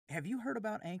Have you heard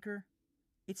about Anchor?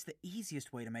 It's the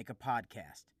easiest way to make a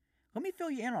podcast. Let me fill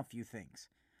you in on a few things.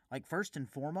 Like, first and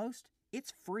foremost,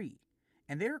 it's free.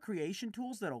 And there are creation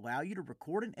tools that allow you to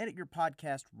record and edit your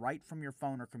podcast right from your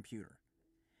phone or computer.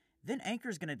 Then Anchor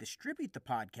is going to distribute the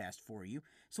podcast for you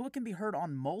so it can be heard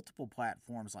on multiple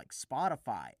platforms like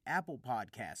Spotify, Apple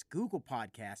Podcasts, Google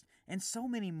Podcasts, and so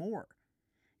many more.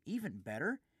 Even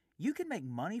better, you can make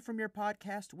money from your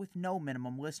podcast with no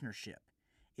minimum listenership.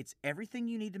 It's everything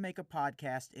you need to make a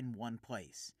podcast in one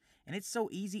place. And it's so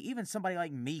easy, even somebody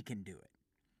like me can do it.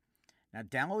 Now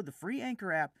download the free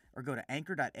Anchor app or go to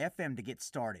anchor.fm to get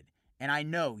started. And I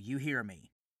know you hear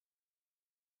me.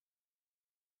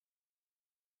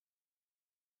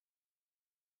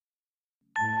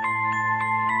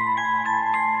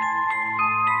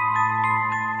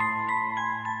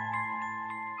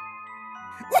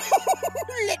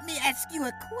 Let me ask you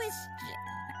a question.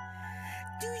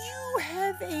 Do you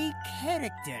have a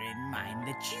character in mind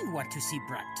that you want to see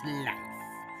brought to life?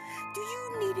 Do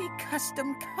you need a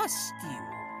custom costume?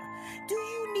 Do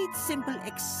you need simple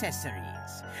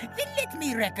accessories? Then let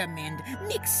me recommend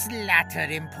Nick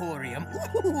Slatter Emporium.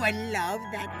 Ooh, I love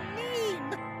that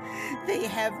name. They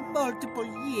have multiple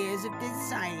years of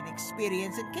design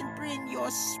experience and can bring your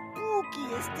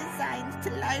spookiest designs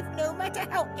to life, no matter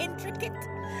how intricate,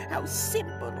 how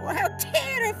simple, or how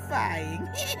terrifying.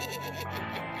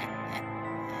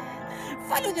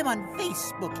 Follow them on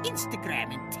Facebook,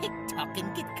 Instagram, and TikTok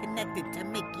and get connected to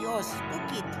make your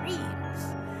spooky dreams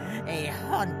a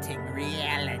haunting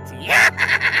reality.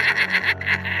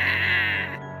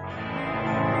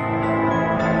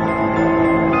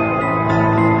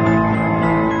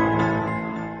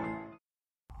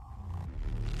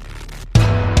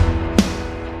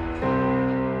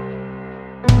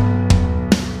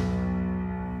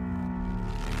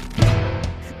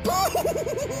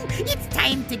 It's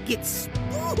time to get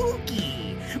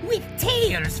spooky with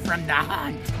Tales from the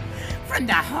Haunt. From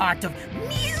the heart of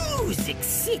Music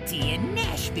City in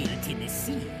Nashville,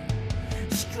 Tennessee.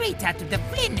 Straight out of the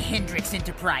Flynn Hendrix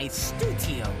Enterprise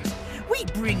Studios, we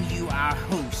bring you our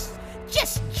hosts,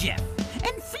 Just Jeff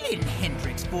and Flynn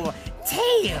Hendrix, for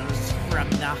Tales from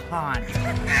the Haunt.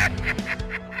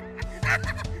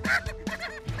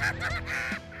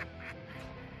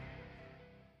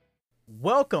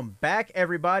 Welcome back,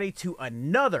 everybody, to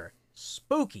another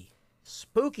spooky,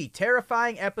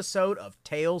 terrifying episode of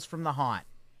Tales from the Haunt.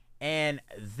 And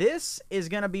this is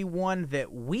going to be one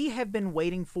that we have been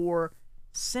waiting for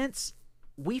since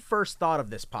we first thought of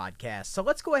this podcast. So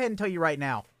let's go ahead and tell you right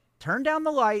now, turn down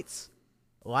the lights,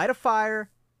 light a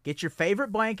fire, get your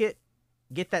favorite blanket,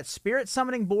 get that spirit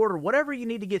summoning board or whatever you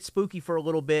need to get spooky for a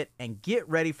little bit, and get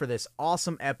ready for this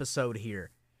awesome episode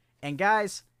here. And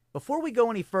guys, before we go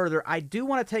any further, I do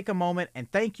want to take a moment and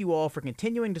thank you all for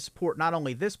continuing to support not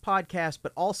only this podcast,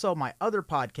 but also my other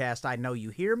podcast, I Know You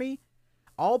Hear Me.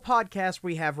 All podcasts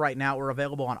we have right now are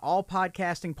available on all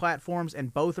podcasting platforms,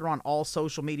 and both are on all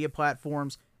social media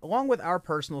platforms, along with our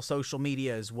personal social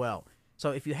media as well.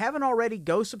 So if you haven't already,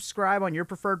 go subscribe on your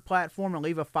preferred platform and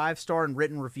leave a 5-star and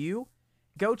written review.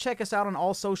 Go check us out on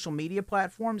all social media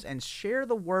platforms and share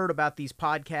the word about these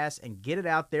podcasts and get it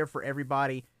out there for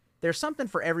everybody. There's something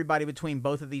for everybody between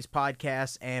both of these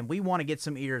podcasts, and we want to get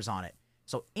some ears on it.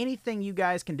 So anything you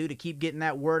guys can do to keep getting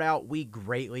that word out, we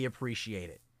greatly appreciate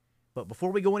it. But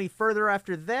before we go any further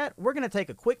after that, we're going to take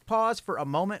a quick pause for a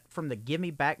moment from the Give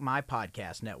Me Back My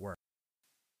Podcast Network.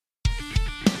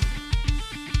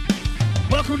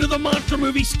 Welcome to the Monster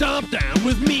Movie Stomp Down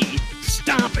with me,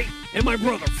 Stompy, and my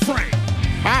brother Frank.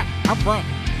 Hi, I'm Frank.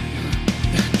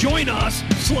 Join us,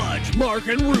 Sludge, Mark,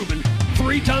 and Ruben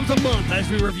 3 times a month as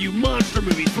we review monster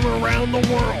movies from around the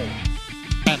world.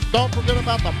 And don't forget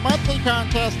about the monthly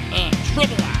contest and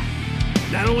trivia.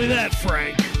 Not only that,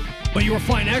 Frank, but you will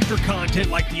find extra content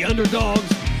like the Underdogs,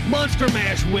 Monster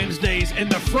Mash Wednesdays,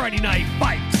 and the Friday Night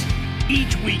Fights,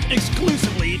 each week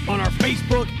exclusively on our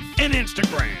Facebook and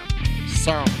Instagram.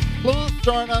 So please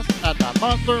join us at the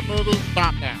Monster Movie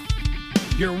Stomp Down.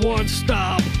 Your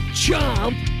one-stop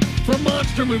chomp for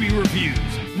monster movie reviews,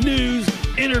 news,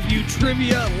 interview,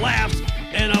 trivia, laughs,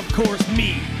 and of course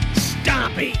me,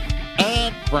 Stompy.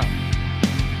 And Frank.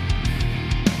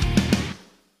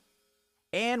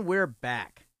 And we're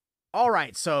back. All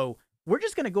right, so we're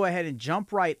just going to go ahead and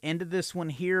jump right into this one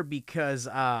here because,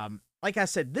 like I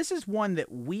said, this is one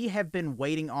that we have been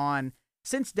waiting on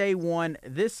since day one.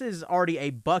 This is already a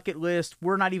bucket list.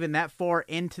 We're not even that far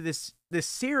into this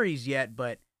series yet,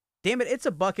 but damn it, it's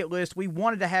a bucket list. We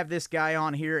wanted to have this guy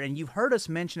on here, and you've heard us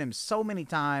mention him so many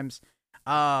times.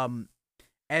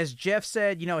 As Jeff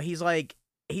said, you know, he's like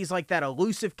that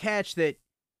elusive catch that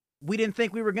we didn't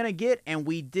think we were going to get, and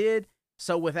we did.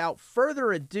 So without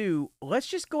further ado, let's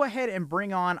just go ahead and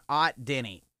bring on Ott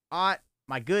Denney. Ott,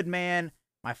 my good man,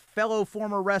 my fellow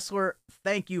former wrestler,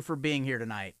 thank you for being here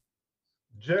tonight.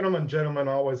 Gentlemen,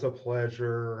 always a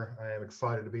pleasure. I am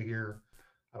excited to be here.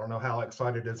 I don't know how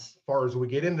excited as far as we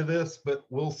get into this, but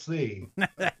we'll see.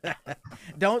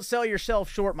 Don't sell yourself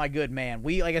short, my good man.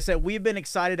 Like I said, we've been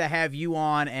excited to have you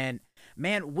on, and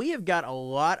man, we have got a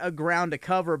lot of ground to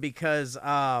cover because,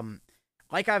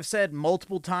 like I've said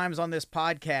multiple times on this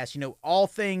podcast, you know, all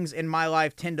things in my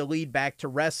life tend to lead back to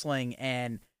wrestling.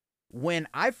 And when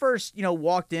I first, you know,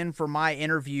 walked in for my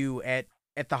interview at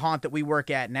the haunt that we work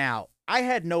at now, I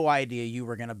had no idea you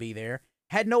were going to be there.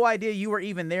 Had no idea you were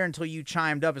even there until you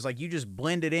chimed up. It's like you just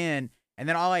blended in, and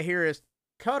then all I hear is,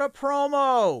 cut a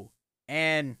promo.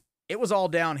 And it was all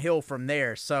downhill from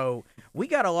there. So we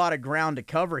got a lot of ground to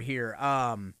cover here.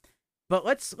 But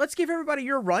let's give everybody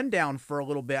your rundown for a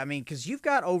little bit. I mean, because you've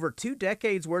got over 2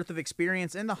 decades worth of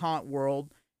experience in the haunt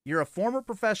world. You're a former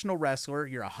professional wrestler.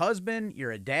 You're a husband.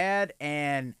 You're a dad.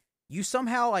 And you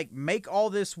somehow like make all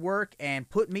this work and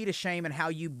put me to shame in how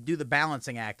you do the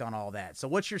balancing act on all that. So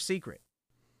what's your secret?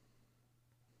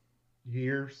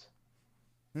 Years.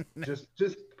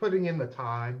 just putting in the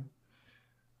time.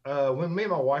 When me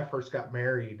and my wife first got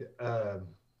married,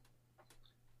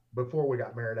 before we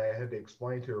got married, I had to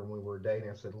explain to her when we were dating.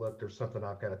 I said, look, there's something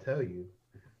I've got to tell you.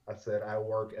 I said, I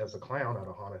work as a clown at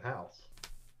a haunted house.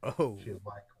 Oh. She was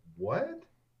like, what?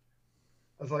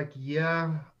 I was like,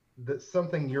 yeah, that's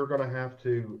something you're going to have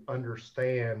to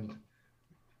understand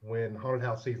when haunted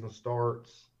house season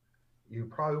starts. You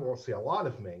probably won't see a lot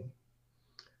of me.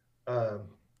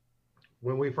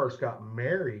 When we first got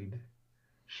married,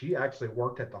 she actually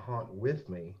worked at the haunt with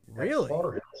me. Really? At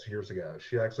Slaughterhouse years ago.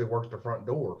 She actually worked the front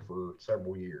door for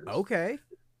several years. Okay.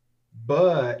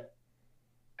 But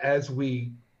as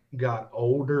we got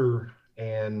older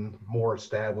and more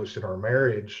established in our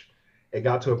marriage, it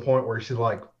got to a point where she's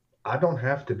like, I don't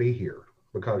have to be here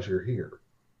because you're here.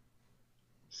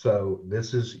 So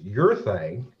this is your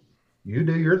thing. You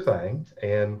do your thing.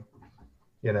 And,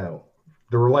 you know,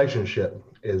 the relationship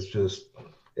is just,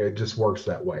 it just works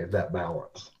that way, that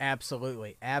balance.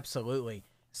 Absolutely. Absolutely.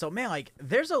 So, man, like,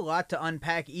 there's a lot to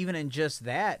unpack even in just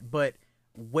that, but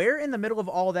where in the middle of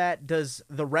all that does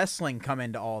the wrestling come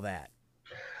into all that?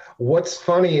 What's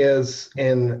funny is,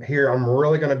 and here I'm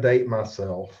really going to date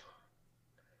myself.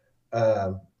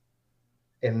 In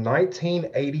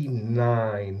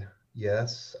 1989,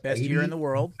 yes. Best year in the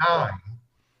world.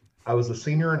 I was a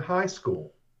senior in high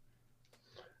school.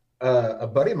 A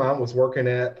buddy of mine was working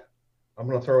at, I'm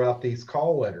going to throw out these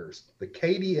call letters, the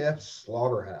KDF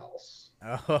Slaughterhouse.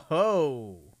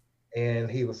 Oh. And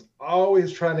he was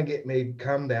always trying to get me to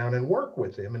come down and work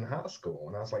with him in high school.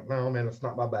 And I was like, no, man, it's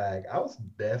not my bag. I was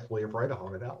deathly afraid of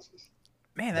haunted houses.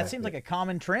 Man, that seems like a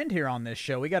common trend here on this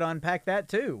show. We got to unpack that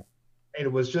too. And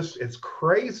it was just, it's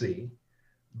crazy.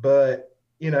 But,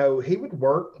 you know, he would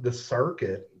work the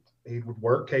circuit. He would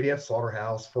work KDF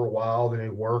Slaughterhouse for a while. Then he'd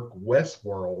work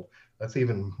Westworld. That's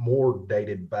even more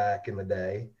dated back in the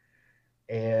day.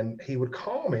 And he would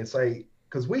call me and say,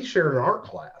 because we shared an art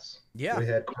class. Yeah. We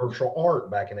had commercial art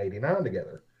back in 89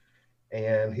 together.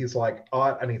 And he's like, oh,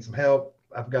 I need some help.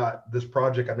 I've got this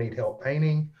project I need help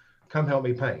painting. Come help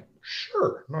me paint.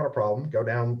 Sure, not a problem. Go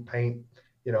down, paint,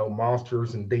 you know,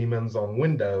 monsters and demons on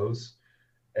windows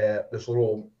at this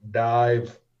little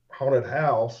dive haunted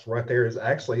house right there is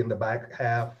actually in the back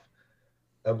half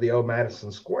of the old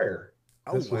Madison Square.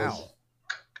 Oh, this wow. was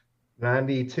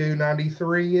 92,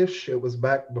 93-ish. It was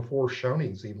back before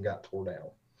Shoney's even got tore down.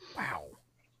 Wow.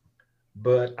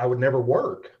 But I would never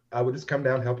work. I would just come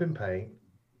down, help him paint.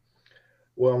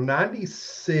 Well,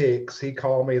 96, he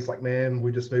called me. It's like, man,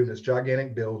 we just moved this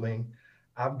gigantic building.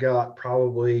 I've got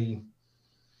probably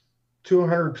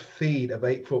 200 feet of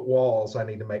 8-foot walls I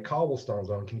need to make cobblestones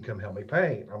on. Can you come help me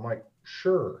paint? I'm like,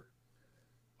 sure.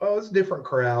 Oh, it's a different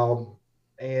crowd.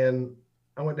 And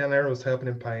I went down there and was helping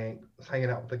him paint, was hanging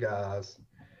out with the guys.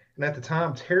 And at the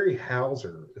time, Terry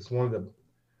Hauser is one of the,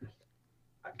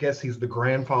 I guess he's the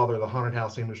grandfather of the haunted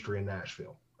house industry in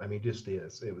Nashville. I mean, just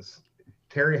is. It was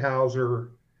Terry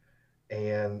Hauser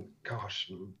and, gosh,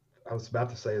 I was about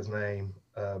to say his name,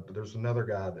 but there's another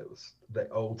guy that was the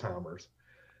old timers.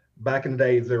 Back in the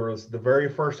days, there was the very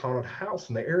first haunted house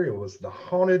in the area was the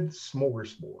Haunted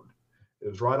Smorgasbord. It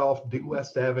was right off Due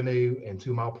West Avenue and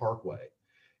 2 Mile Parkway.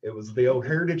 It was the old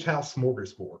Heritage House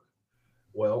Smorgasbord.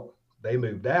 Well, they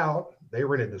moved out. They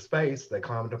rented the space. They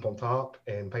climbed up on top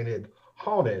and painted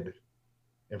haunted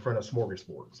in front of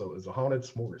Smorgasbord. So it was a haunted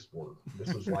smorgasbord.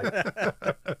 This was like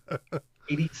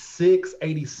 86,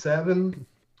 87.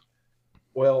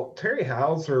 Well, Terry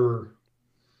was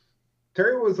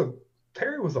a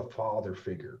Terry was a father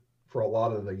figure for a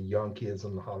lot of the young kids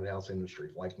in the haunted house industry,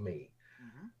 like me.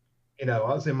 Mm-hmm. I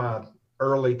was in my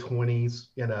early 20s,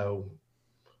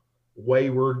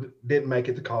 wayward, didn't make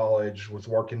it to college, was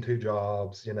working two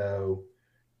jobs,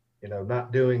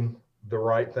 not doing the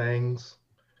right things.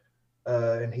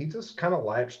 And he just kind of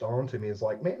latched on to me. He's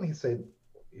like, man, he said,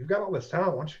 you've got all this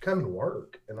talent. Why don't you come and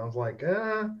work? And I was like,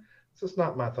 it's just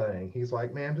not my thing. He's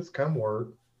like, man, just come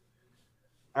work.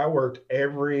 I worked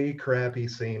every crappy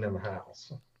scene in the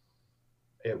house.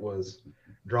 It was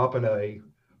dropping a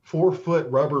 4-foot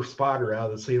rubber spider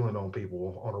out of the ceiling on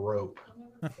people on a rope.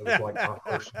 It was like my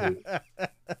first week.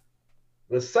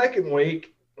 The second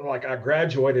week, like I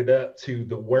graduated up to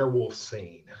the werewolf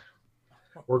scene.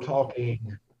 We're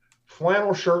talking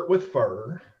flannel shirt with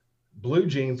fur, blue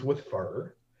jeans with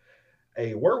fur,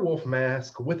 a werewolf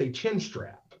mask with a chin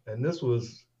strap. And this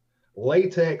was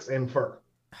latex and fur.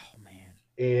 Oh, man.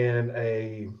 In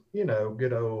a,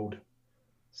 good old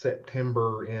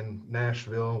September in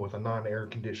Nashville with a non-air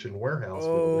conditioned warehouse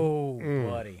building. Oh,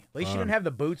 buddy. At least you didn't have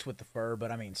the boots with the fur,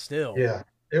 but I mean, still. Yeah,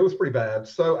 it was pretty bad.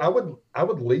 So I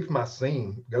would leave my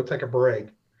scene, go take a break,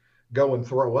 go and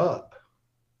throw up,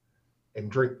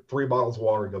 and drink 3 bottles of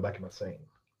water and go back in my scene.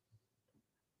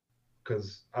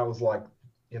 Because I was like,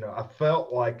 I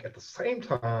felt like at the same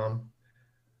time,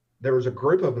 there was a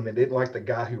group of them that didn't like the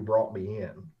guy who brought me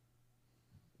in.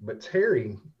 But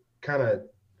Terry kind of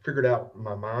figured out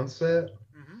my mindset.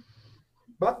 Mm-hmm.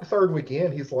 About the third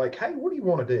weekend, he's like, hey, what do you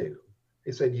want to do?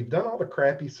 He said, you've done all the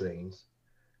crappy scenes.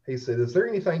 He said, is there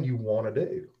anything you want to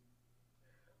do?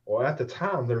 Well, at the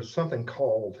time, there's something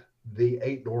called the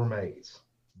 8-door maze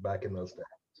back in those days.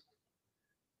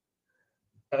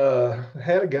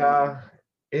 Had a guy,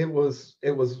 it was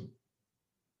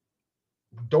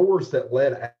doors that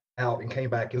led out and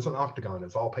came back. It was an octagon.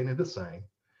 It's all painted the same.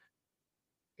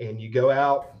 And you go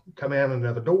out, come out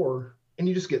another door, and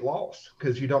you just get lost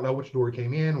because you don't know which door you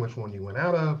came in, which one you went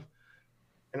out of.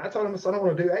 And I told him, I don't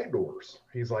want to do 8 doors.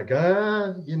 He's like,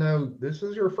 this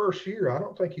is your first year. I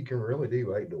don't think you can really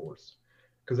do 8 doors.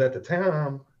 Because at the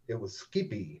time, it was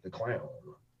Skippy, the clown.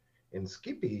 And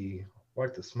Skippy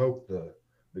liked to smoke the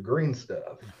green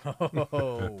stuff.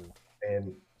 Oh.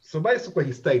 And so basically,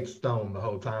 he stayed stoned the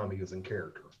whole time he was in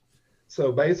character.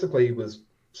 So basically, he was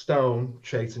stoned,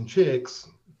 chasing chicks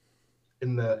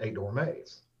in the 8-door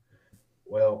maze.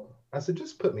 Well, I said,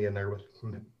 just put me in there with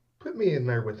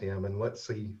him and let's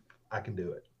see if I can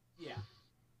do it. Yeah.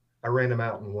 I ran him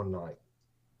out in one night.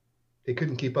 He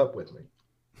couldn't keep up with me.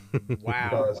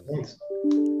 Wow.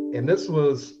 And this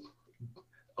was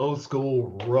old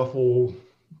school ruffle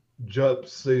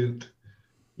jumpsuit,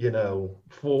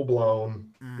 full blown,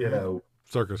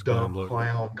 circus dumb clown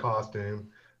clown costume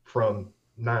from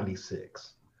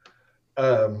 96.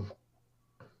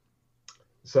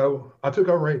 So I took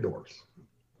over 8 doors,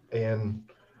 and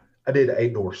I did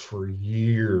 8 doors for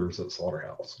years at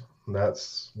Slaughterhouse. And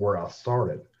that's where I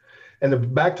started.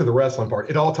 And back to the wrestling part,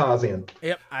 it all ties in.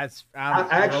 Yep, I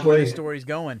love where the story's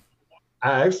going.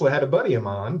 I actually had a buddy of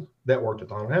mine that worked at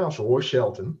the haunted house, Roy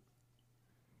Shelton.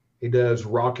 He does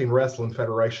Rock and Wrestling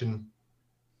Federation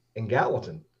in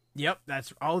Gallatin. Yep,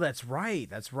 that's right.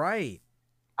 That's right.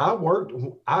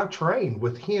 I trained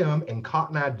with him and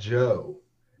Cotton Eye Joe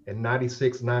in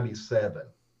 96, 97,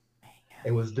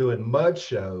 and was doing mud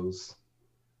shows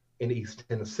in East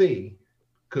Tennessee,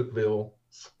 Cookeville,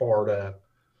 Sparta,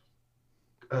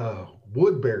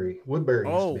 Woodbury.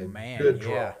 Oh, man. Good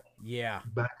draw. Yeah.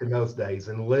 Back in those days.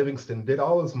 And Livingston did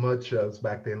all those mud shows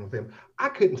back then with him. I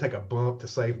couldn't take a bump to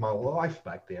save my life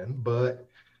back then, but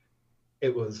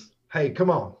it was, hey,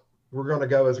 come on, we're going to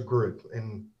go as a group.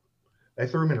 And they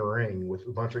threw him in a ring with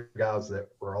a bunch of guys that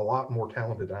were a lot more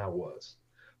talented than I was.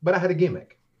 But I had a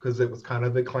gimmick because it was kind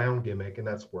of the clown gimmick, and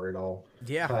that's where it all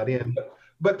tied in.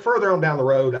 But further on down the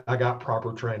road, I got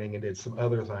proper training and did some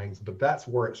other things. But that's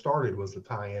where it started, was the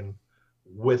tie-in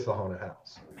with the haunted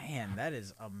house. Man, that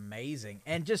is amazing.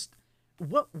 And just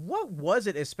what was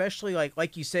it, especially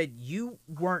like you said, you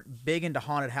weren't big into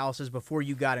haunted houses before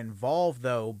you got involved,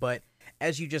 though. But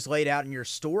as you just laid out in your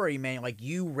story, man, like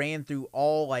you ran through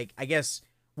all, like, I guess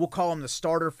we'll call them the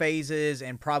starter phases,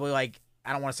 and probably, like,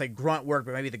 I don't want to say grunt work,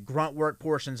 but maybe the grunt work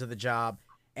portions of the job.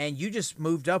 And you just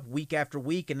moved up week after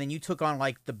week, and then you took on,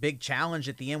 like, the big challenge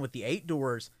at the end with the 8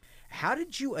 doors. How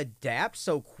did you adapt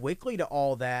so quickly to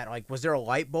all that? Like, was there a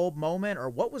light bulb moment,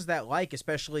 or what was that like,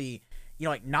 especially,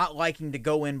 like, not liking to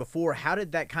go in before? How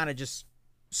did that kind of just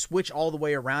switch all the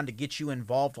way around to get you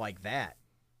involved like that?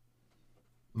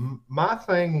 My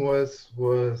thing was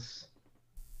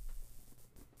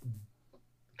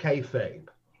kayfabe.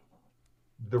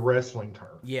 the wrestling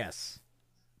term. Yes.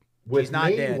 With She's not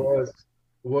me dead.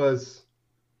 was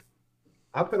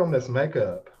I put on this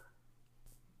makeup.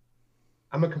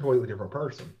 I'm a completely different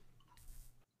person.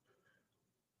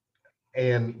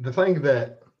 And the thing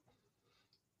that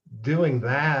doing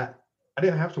that, I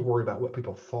didn't have to worry about what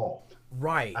people thought.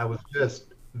 Right. I was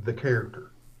just the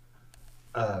character.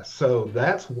 So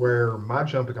that's where my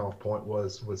jumping off point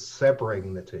was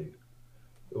separating the two.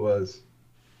 It was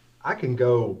I can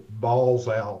go balls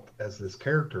out as this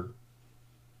character,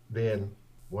 then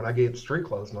when I get street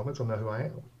clothes, nobody's gonna know who I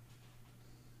am.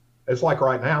 It's like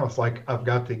right now, it's like I've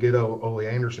got the good old Ole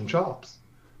Anderson chops.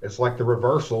 It's like the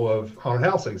reversal of haunted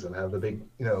house season. I have the big,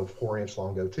 4-inch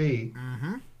long goatee,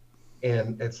 Mm-hmm.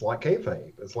 and it's like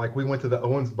kayfabe. It's like we went to the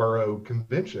Owensboro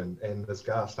convention, and this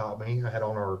guy stopped me. I had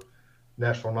on our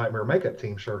National Nightmare makeup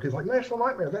team shirt. He's like, National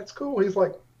Nightmare, that's cool. He's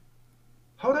like,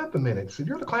 hold up a minute. He said,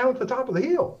 you're the clown at the top of the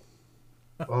hill.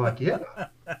 I'm like, yeah.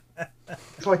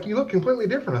 It's like, you look completely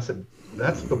different. I said,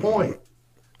 that's the point.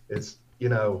 It's,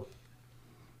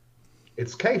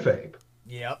 it's kayfabe,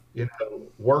 Yep.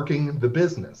 working the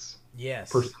business.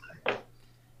 Yes. Per se.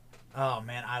 Oh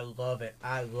man, I love it.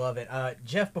 I love it.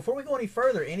 Jeff, before we go any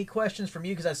further, any questions from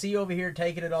you? Because I see you over here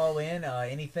taking it all in.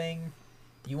 Anything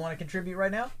you want to contribute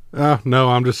right now? No,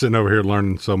 I'm just sitting over here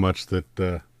learning so much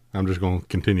that I'm just going to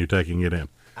continue taking it in.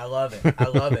 I love it. I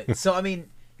love it. So, I mean,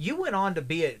 you went on to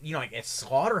be at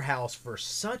Slaughterhouse for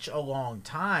such a long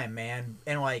time, man.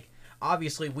 And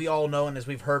obviously we all know, and as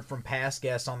we've heard from past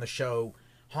guests on the show,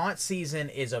 haunt season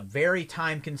is a very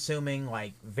time consuming,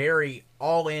 very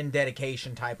all in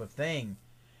dedication type of thing.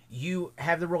 You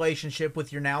have the relationship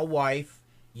with your now wife.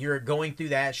 You're going through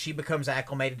that. She becomes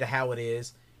acclimated to how it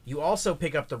is. You also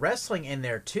pick up the wrestling in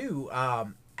there too.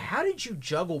 How did you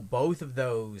juggle both of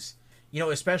those?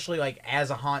 Especially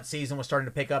as a haunt season was starting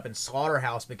to pick up and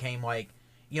Slaughterhouse became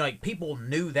people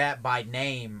knew that by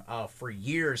name for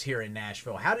years here in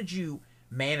Nashville. How did you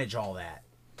manage all that?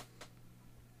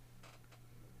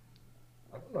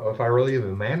 I don't know if I really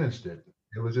even managed it.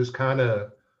 It was just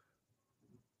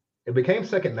it became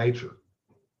second nature.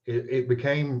 It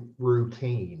became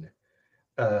routine.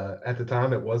 At the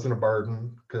time, it wasn't a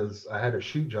burden because I had a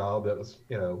shoot job that was,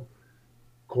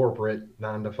 corporate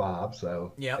 9 to 5,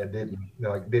 so Yep. it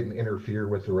didn't interfere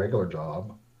with the regular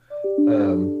job.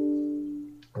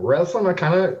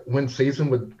 Wrestling, when season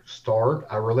would start,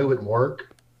 I really wouldn't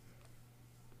work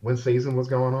when season was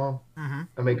going on. Mm-hmm.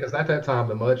 I mean, because at that time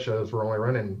the mud shows were only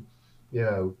running,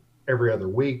 every other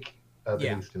week up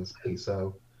in East Tennessee.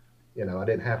 So, I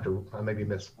didn't have to. I maybe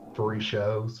missed 3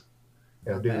 shows.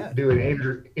 Do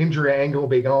an injury angle,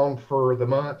 be gone for the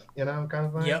month, kind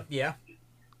of thing. Yep. Yeah.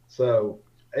 So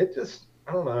it just,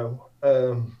 I don't know.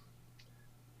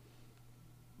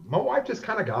 My wife just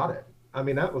kind of got it. I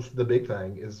mean, that was the big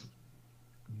thing, is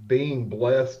being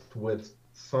blessed with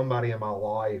somebody in my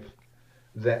life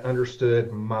that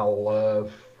understood my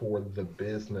love for the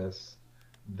business,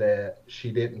 that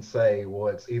she didn't say, well,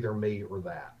 it's either me or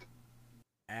that.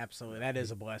 Absolutely. That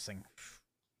is a blessing.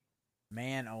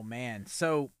 Man, oh man.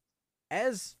 So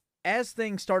as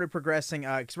things started progressing,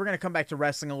 because we're going to come back to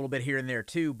wrestling a little bit here and there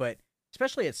too, but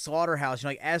especially at Slaughterhouse,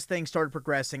 as things started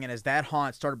progressing and as that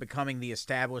haunt started becoming the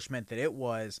establishment that it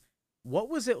was, what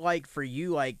was it like for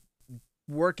you,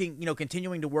 working,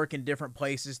 continuing to work in different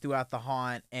places throughout the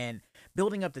haunt and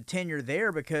building up the tenure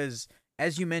there? Because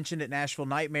as you mentioned at Nashville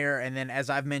Nightmare, and then as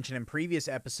I've mentioned in previous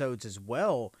episodes as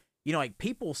well,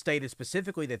 people stated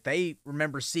specifically that they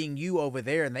remember seeing you over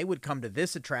there and they would come to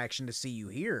this attraction to see you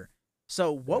here.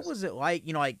 So what was it like,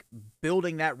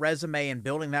 building that resume and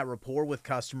building that rapport with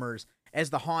customers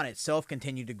as the haunt itself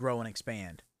continued to grow and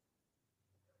expand?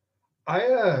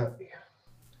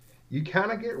 You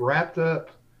kind of get wrapped up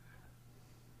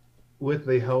with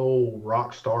the whole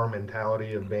rock star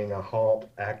mentality of being a haunt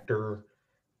actor.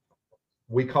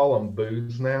 We call them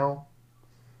boos now,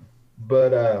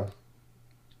 but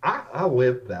I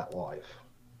lived that life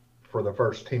for the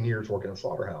first 10 years working at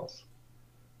Slaughterhouse.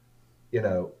 It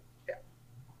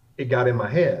got in my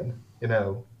head,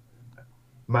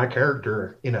 my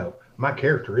character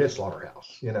is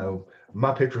Slaughterhouse.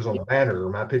 My picture's on the banner, or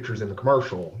my picture's in the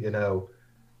commercial. We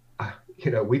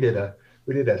did a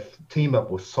team up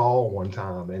with Saul one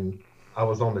time, and I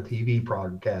was on the TV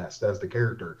broadcast as the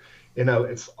character.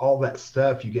 It's all that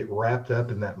stuff. You get wrapped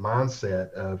up in that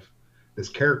mindset of this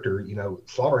character.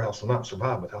 Slaughterhouse will not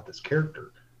survive without this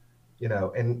character.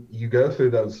 And you go through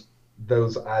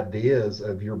those ideas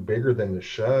of you're bigger than the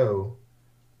show,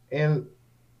 and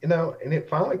and it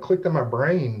finally clicked in my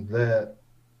brain that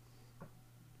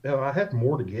I had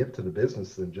more to give to the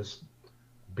business than just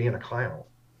being a clown.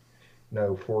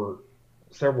 For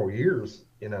several years,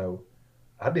 you know,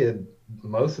 I did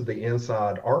most of the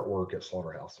inside artwork at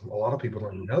Slaughterhouse. A lot of people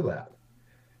don't even know that.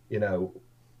 You know,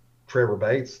 Trevor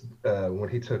Bates, when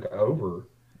he took over,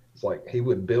 it's like he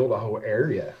would build a whole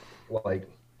area, like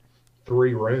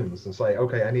 3 rooms, and say,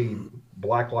 okay, I need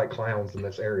black light clowns in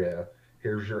this area.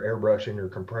 Here's your airbrush and your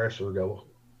compressor.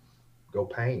 Go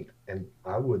paint. And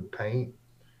I would paint,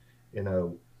 you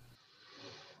know,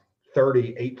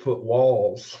 38-foot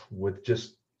walls with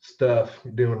just stuff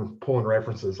pulling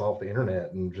references off the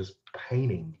internet and just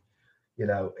painting, you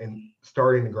know, and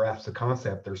starting to grasp the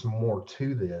concept. There's more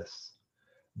to this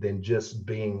than just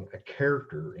being a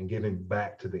character and giving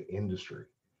back to the industry.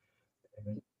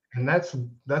 And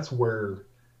that's where,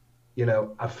 you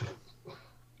know,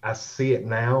 I see it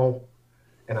now,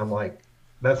 and I'm like,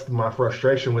 that's my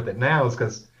frustration with it now, is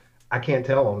because I can't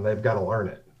tell them they've got to learn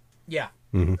it. Yeah.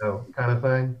 Mm-hmm. You know, kind of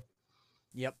thing.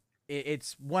 Yep.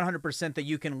 It's 100% that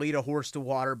you can lead a horse to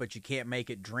water, but you can't make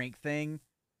it drink thing.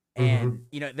 And,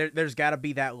 you know, there's got to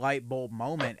be that light bulb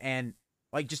moment. And,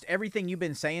 like, just everything you've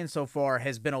been saying so far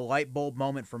has been a light bulb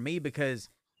moment for me because,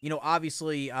 you know,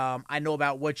 obviously I know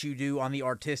about what you do on the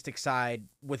artistic side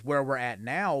with where we're at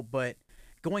now, but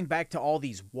going back to all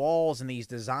these walls and these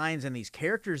designs and these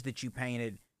characters that you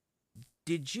painted,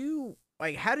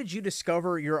 how did you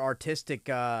discover your artistic,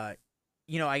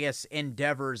 you know, I guess,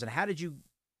 endeavors, and how did you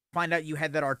find out you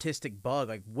had that artistic bug?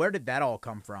 Like, where did that all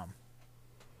come from?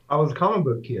 I was a comic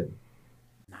book kid.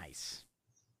 Nice.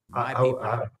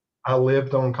 I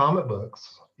lived on comic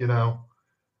books, you know,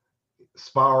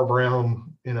 Spire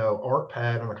Brown, you know, art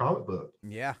pad and a comic book.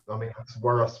 Yeah. I mean, that's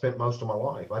where I spent most of my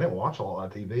life. I didn't watch a lot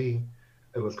of TV.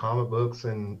 It was comic books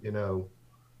and, you know,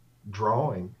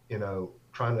 drawing, you know,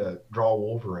 trying to draw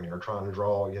Wolverine or trying to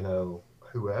draw, you know,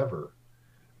 whoever.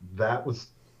 That was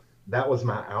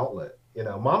my outlet. You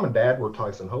know, mom and dad were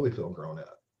Tyson Holyfield growing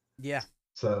up. Yeah.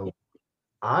 So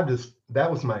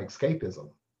that was my escapism.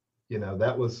 You know,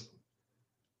 that was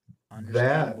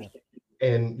that.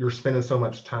 And you're spending so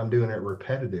much time doing it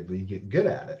repetitively, you get good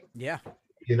at it. Yeah.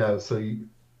 You know, so you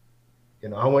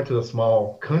know, I went to a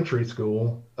small country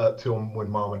school up till when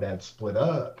mom and dad split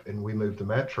up and we moved to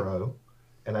Metro,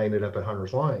 and I ended up at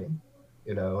Hunter's Lane,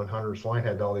 you know, and Hunter's Lane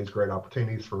had all these great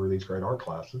opportunities for these great art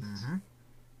classes,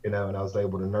 you know, and I was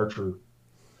able to nurture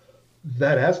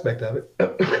that aspect of it.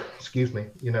 Excuse me.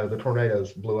 You know, the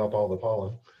tornadoes blew up all the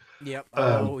pollen. Yep.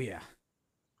 Oh, yeah.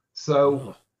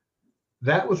 So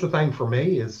that was the thing for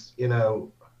me is, you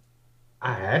know,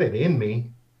 I had it in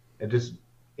me, and just,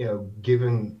 you know,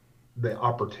 given the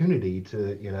opportunity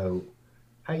to, you know,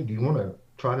 hey, do you want to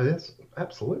try this?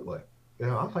 Absolutely. You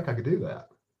know, I think I could do that.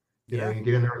 You know, you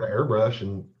get in there with the airbrush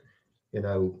and, you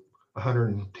know,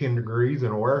 110 degrees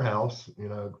in a warehouse, you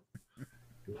know,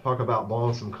 talk about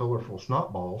blowing some colorful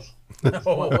snot balls.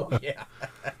 Oh, yeah.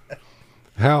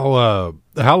 How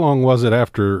long was it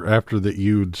after that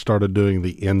you started doing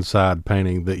the inside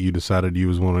painting that you decided you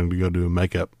was wanting to go do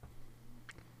makeup?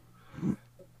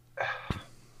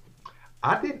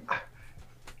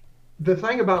 The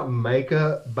thing about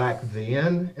makeup back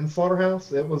then in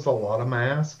Slaughterhouse, it was a lot of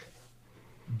mask,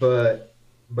 but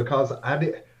because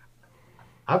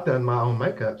I've done my own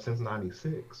makeup since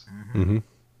 '96, and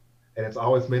it's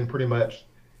always been pretty much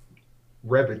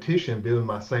repetition, doing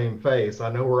my same face.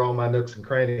 I know where all my nooks and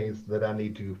crannies that I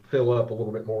need to fill up a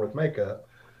little bit more with makeup.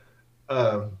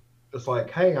 It's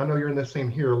like, hey, I know you're in this scene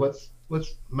here. Let's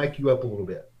make you up a little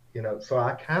bit, you know. So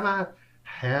I kind of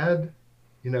had,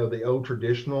 you know, the old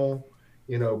traditional,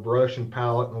 you know, brush and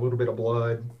palette and a little bit of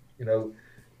blood, you know,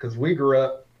 because we grew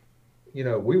up, you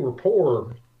know, we were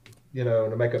poor, you know,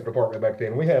 in the makeup department back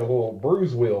then. We had a little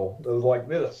bruise wheel that was like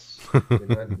this, you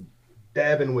know,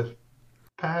 dabbing with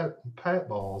pat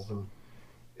balls, and,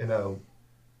 you know,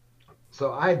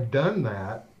 so I'd done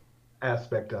that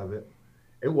aspect of it.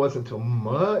 It wasn't until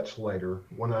much later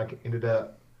when I ended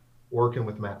up working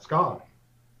with Matt Scott,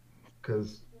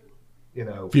 because, you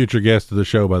know, future guest of the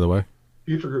show, by the way.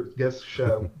 Future guest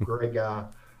show, great guy.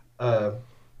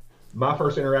 My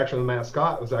first interaction with Matt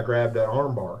Scott was I grabbed an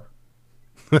arm bar.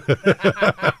 He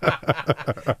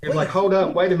was like, hold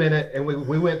up, wait a minute. And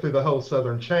we went through the whole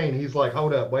Southern chain. He's like,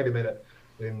 hold up, wait a minute.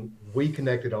 And we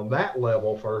connected on that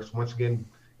level first. Once again,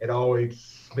 it always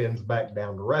spins back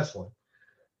down to wrestling.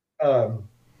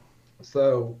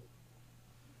 So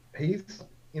he's,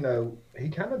 you know, he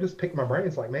kind of just picked my brain.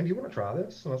 He's like, man, do you want to try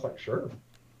this? And I was like, sure.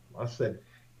 I said,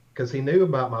 because he knew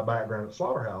about my background at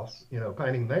Slaughterhouse, you know,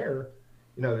 painting there,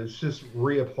 you know, it's just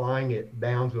reapplying it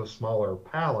down to a smaller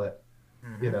palette,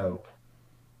 you know.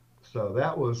 So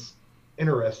that was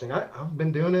interesting. I've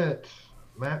been doing it,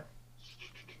 Matt,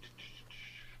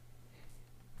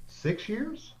 6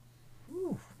 years.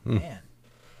 Ooh, man.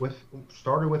 with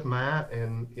started with Matt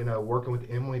and, working with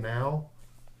Emily now,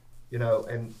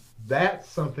 and that's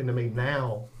something to me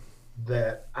now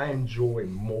that I enjoy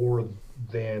more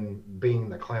than being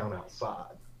the clown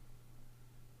outside.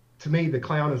 To me, the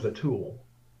clown is a tool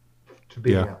to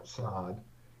being Yeah. outside.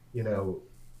 You know,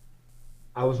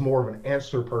 I was more of an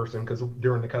answer person because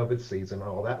during the COVID season and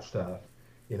all that stuff,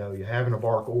 you're having to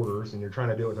bark orders and you're trying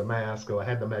to do it with a mask. So I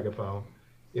had the megaphone,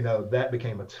 that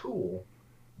became a tool.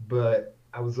 But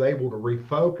I was able to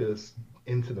refocus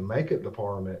into the makeup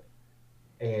department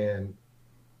and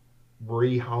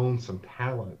rehone some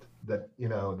talent that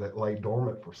lay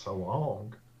dormant for so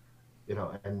long,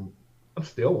 and I'm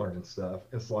still learning stuff.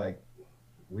 It's like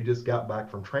we just got back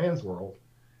from Trans World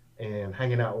and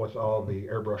hanging out with all the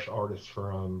airbrush artists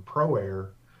from Pro Air.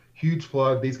 Huge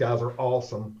plug. These guys are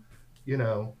awesome. You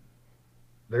know,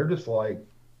 they're just like,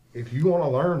 if you want to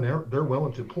learn, they're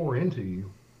willing to pour into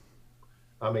you.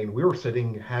 I mean, we were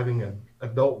sitting having an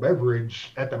adult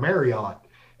beverage at the Marriott,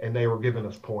 and they were giving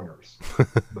us pointers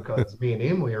because me and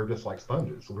Emily are just like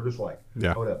sponges. So we're just like,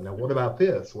 Yeah. hold up, now what about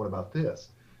this? What about this?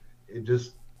 It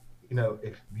just,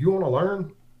 if you want to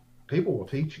learn, people will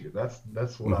teach you.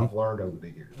 That's what I've learned over the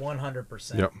years.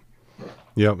 100%. Yep.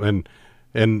 Yep.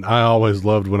 And I always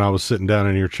loved when I was sitting down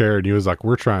in your chair and you was like,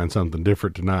 we're trying something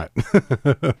different tonight.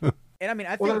 And I mean,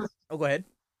 I think. Oh, go ahead.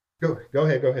 Go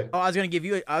ahead. Oh, I was gonna give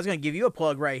you a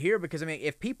plug right here because I mean,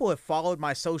 if people have followed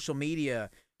my social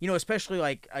media, especially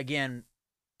like again,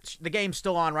 the game's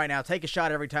still on right now. Take a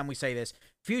shot every time we say this.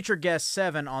 Future guest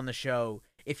 7 on the show.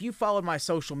 If you followed my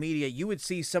social media, you would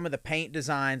see some of the paint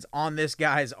designs on this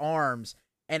guy's arms,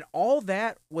 and all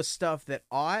that was stuff that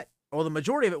the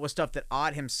majority of it was stuff that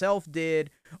Ott himself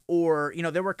did, or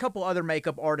there were a couple other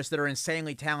makeup artists that are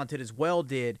insanely talented as well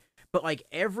did. But like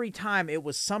every time it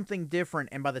was something different,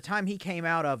 and by the time he came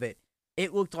out of it,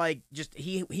 it looked like just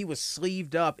he was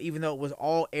sleeved up, even though it was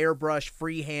all airbrush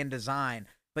freehand design.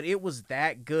 But it was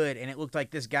that good, and it looked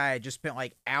like this guy had just spent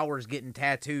like hours getting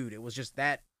tattooed. It was just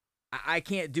that I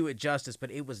can't do it justice,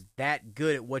 but it was that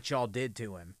good at what y'all did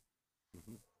to him.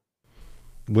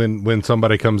 When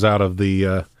somebody comes out of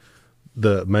the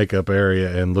makeup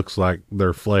area and looks like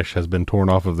their flesh has been torn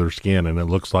off of their skin, and it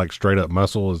looks like straight up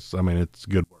muscle, it's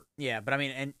good work. Yeah, but I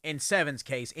mean, in 7's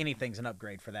case, anything's an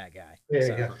upgrade for that guy.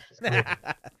 Yeah.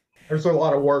 There's a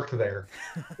lot of work there.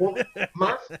 Well,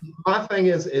 my thing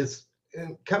is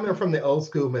coming from the old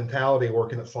school mentality,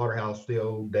 working at Slaughterhouse the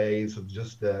old days of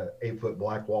just the 8-foot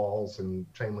black walls and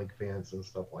chain link fence and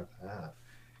stuff like that.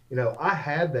 I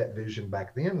had that vision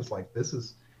back then. It's like, this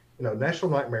is,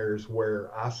 National Nightmares, where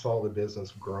I saw the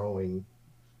business growing,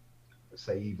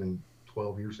 say even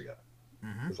 12 years ago.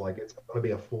 It's like, it's going to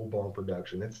be a full-blown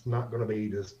production. It's not going to be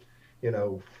just,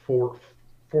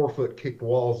 4-foot kicked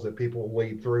walls that people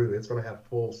lead through. It's going to have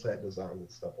full set designs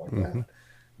and stuff like that.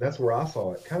 That's where I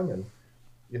saw it coming,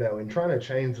 and trying to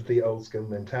change the old school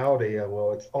mentality.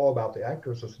 Well, it's all about the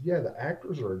actors. I said, yeah, the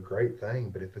actors are a great thing,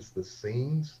 but if it's the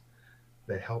scenes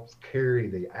that helps carry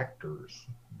the actors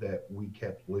that we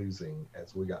kept losing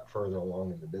as we got further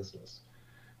along in the business.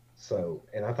 So,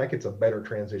 and I think it's a better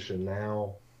transition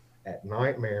now at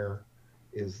Nightmare,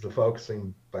 is the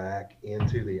focusing back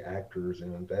into the actors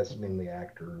and investing in the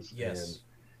actors. Yes. And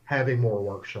having more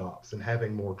workshops and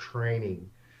having more training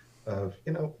of,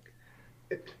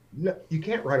 you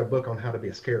can't write a book on how to be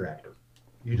a scare actor.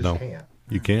 You just can't.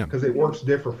 You can't. Because it works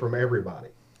different from everybody.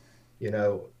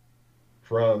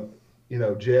 From,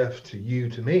 Jeff to you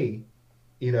to me,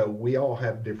 we all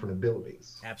have different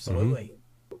abilities. Absolutely.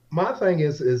 My thing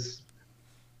is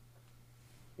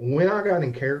when I got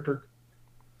in character,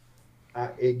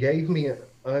 it gave me an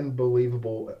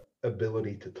unbelievable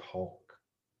ability to talk.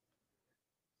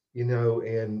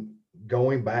 And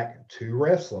going back to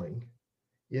wrestling,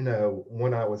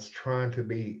 when I was trying to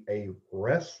be a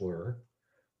wrestler,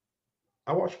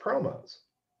 I watched promos.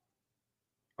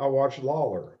 I watched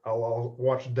Lawler. I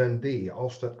watched Dundee,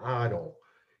 Austin Idol.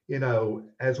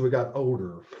 As we got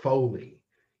older, Foley,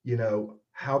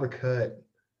 how to cut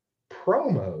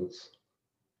promos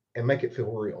and make it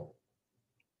feel real.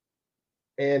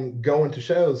 And going to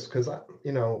shows, because I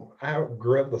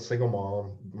grew up with a single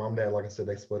mom. Mom and dad, like I said,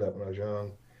 they split up when I was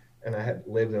young. And I had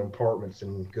lived in apartments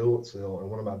in Gouletsville, and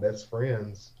one of my best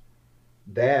friends'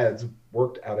 dads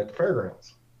worked out at the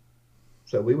fairgrounds.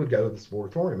 So we would go to the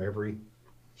sportatorium every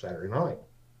Saturday night,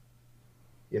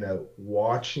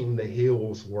 watching the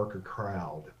Hills work a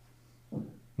crowd,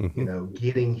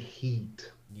 getting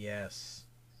heat. Yes.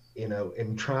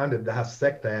 And trying to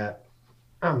dissect that.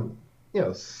 I'm,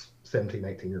 17,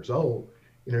 18 years old,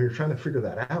 you're trying to figure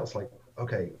that out. It's like,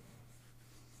 okay,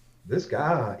 this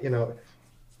guy,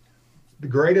 the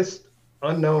greatest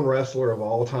unknown wrestler of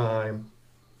all time,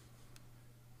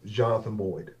 Jonathan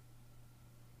Boyd,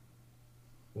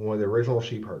 one of the original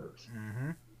sheep herders.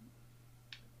 Mm-hmm.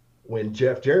 When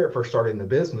Jeff Jarrett first started in the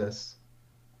business,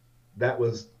 that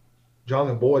was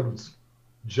Jonathan Boyd's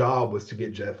job, was to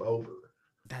get Jeff over.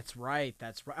 That's right.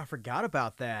 That's right. I forgot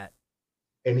about that.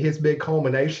 And his big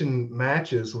culmination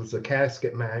matches was a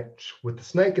casket match with the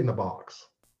snake in the box,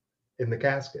 in the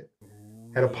casket.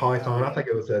 Had a python. I think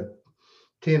it was a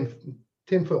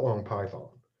 10-foot long python.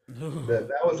 That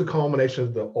was the culmination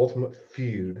of the ultimate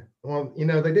feud. Well, you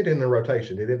know, they did it in the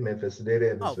rotation. They did Memphis, they did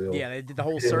Evansville. Oh, yeah, they did the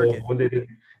whole They did circuit. Louisville,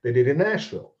 they did it in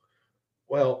Nashville.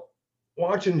 Well,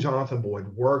 watching Jonathan Boyd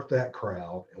work that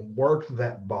crowd and work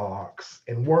that box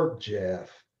and work Jeff,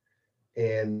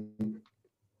 and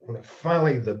when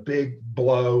finally the big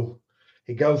blow,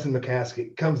 he goes in the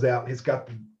casket, comes out, he's got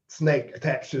the snake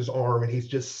attached to his arm, and he's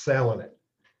just selling it.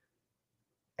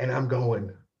 And I'm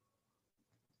going,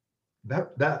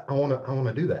 that I want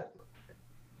to do that,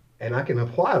 and I can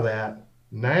apply that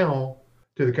now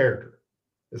to the character,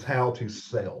 is how to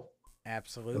sell.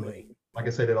 Absolutely. I mean, like I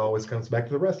said, it always comes back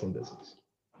to the wrestling business.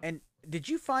 And did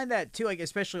you find that too? Like,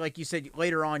 especially like you said,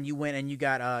 later on you went and you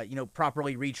got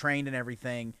properly retrained and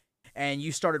everything, and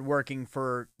you started working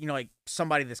for like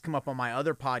somebody that's come up on my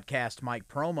other podcast, Mike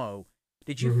Promo.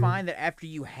 Did you find that after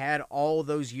you had all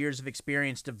those years of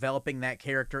experience developing that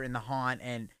character in the haunt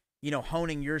and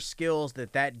honing your skills,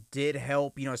 that did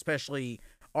help, especially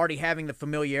already having the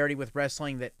familiarity with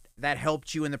wrestling, that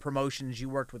helped you in the promotions you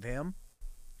worked with him?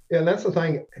 Yeah, and that's the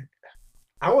thing.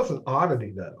 I was an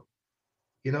oddity though.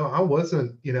 I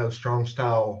wasn't, strong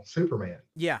style Superman.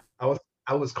 Yeah. I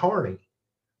was Carney.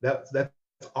 That's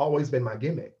always been my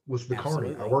gimmick, was the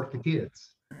Absolutely. Carney. I worked the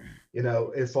kids.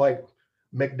 It's like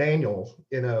McDaniel,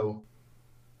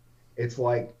 it's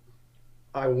like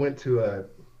I went to a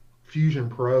Fusion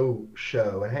Pro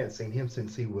show and hadn't seen him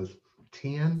since he was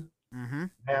 10. Mm-hmm.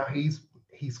 Now he's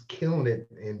killing it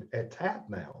at TAP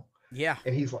now. Yeah.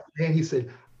 And he's like, man, he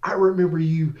said, I remember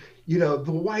you, the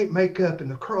white makeup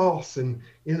and the cross and,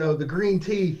 the green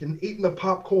teeth and eating the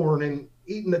popcorn and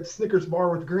eating the Snickers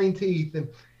bar with green teeth and,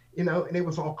 and it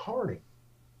was all Carney.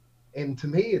 And to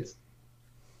me, it's,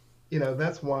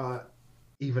 that's why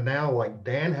even now, like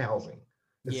Danhausen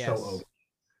is so over,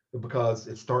 because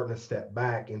it's starting to step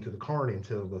back into the Carney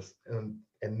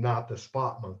and not the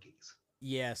spot monkeys.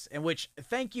 Yes. And which,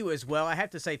 thank you as well. I have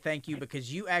to say thank you,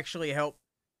 because you actually helped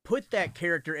put that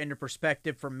character into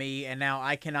perspective for me, and now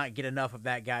I cannot get enough of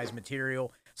that guy's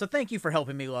material. So thank you for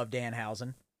helping me love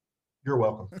Danhausen. You're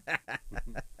welcome.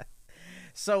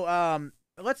 So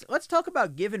let's talk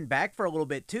about giving back for a little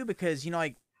bit too, because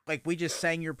like we just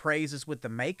sang your praises with the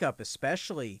makeup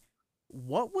especially.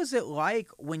 What was it like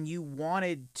when you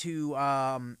wanted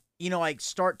to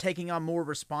start taking on more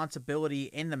responsibility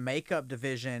in the makeup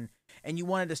division, and you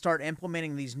wanted to start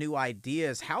implementing these new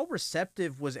ideas? How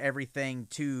receptive was everything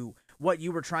to what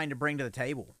you were trying to bring to the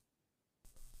table?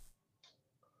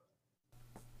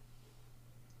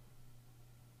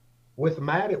 With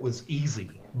Matt, it was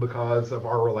easy because of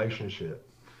our relationship.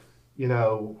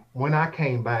 When I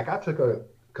came back, I took a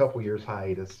couple years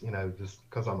hiatus, just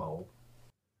because I'm old.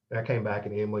 And I came back,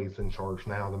 and Emily's in charge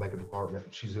now of the makeup department.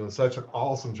 She's doing such an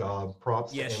awesome job.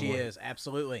 Props to Emily. Yes, she is.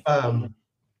 Absolutely. I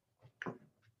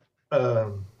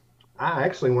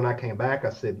actually, when I came back, I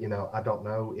said, I don't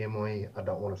know Emily. I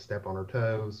don't want to step on her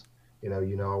toes. I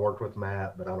worked with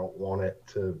Matt, but I don't want it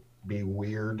to be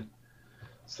weird.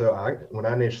 So when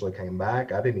I initially came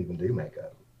back, I didn't even do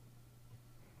makeup.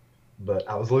 But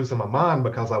I was losing my mind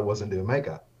because I wasn't doing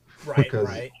makeup. Right, because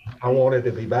right. I wanted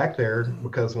to be back there,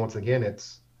 because once again,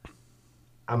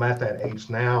 I'm at that age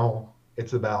now.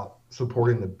 It's about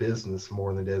supporting the business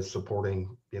more than it is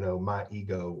supporting, my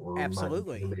ego or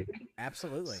Absolutely. my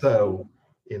Absolutely. So,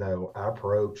 I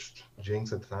approached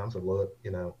Jinx at the time, said, look,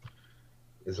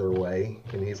 is there a way?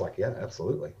 And he's like, yeah,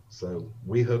 absolutely. So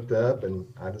we hooked up, and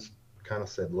I just kind of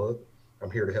said, look,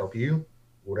 I'm here to help you.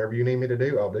 Whatever you need me to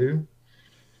do, I'll do.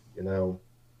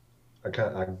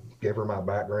 I gave her my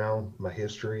background, my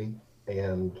history,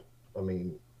 and I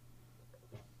mean,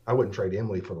 I wouldn't trade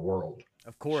Emily for the world.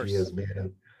 Of course. She has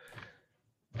been,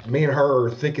 me and her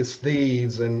are thick as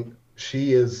thieves, and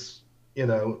she is,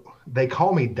 they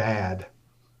call me dad.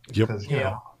 Yep. Because,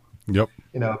 Yep.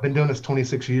 I've been doing this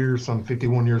 26 years. So I'm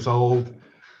 51 years old,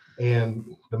 and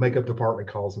the makeup department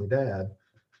calls me dad.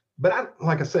 But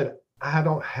like I said, I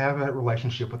don't have that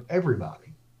relationship with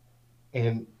everybody.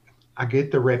 And I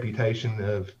get the reputation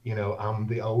of, I'm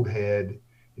the old head,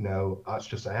 I was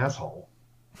just an asshole.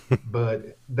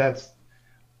 But that's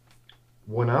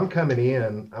when I'm coming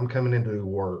in to do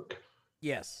work.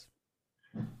 Yes.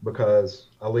 because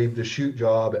I leave the shoot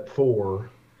job at 4,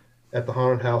 at the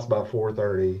haunted house by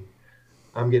 4:30.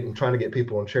 I'm trying to get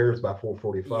people in chairs by Yeah,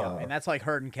 4:45. and that's like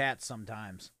herding cats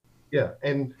sometimes. Yeah,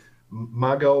 and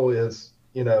my goal is,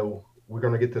 we're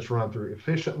going to get this run through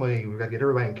efficiently. We've got to get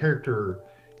everybody in character,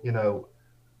 you know.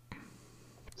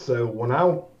 So when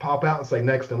I pop out and say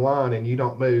next in line and you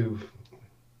don't move,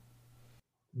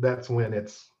 that's when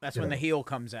That's when the heel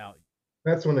comes out.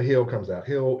 that's when the heel comes out.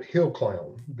 Heel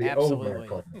clown, the old man Absolutely.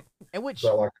 clown, And as which,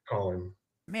 I like to call him.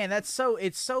 man, it's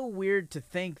so weird to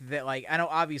think that, like, I know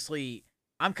obviously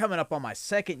I'm coming up on my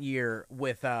second year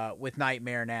with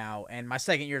Nightmare now, and my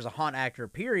second year as a haunt actor,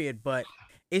 period. But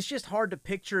it's just hard to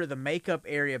picture the makeup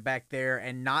area back there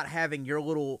and not having your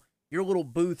little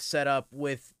booth set up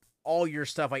with all your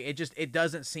stuff. Like, it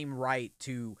doesn't seem right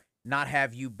to not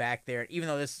have you back there. Even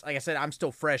though this, like I said, I'm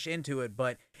still fresh into it,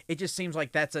 but it just seems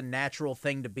like that's a natural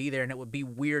thing to be there, and it would be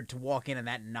weird to walk in and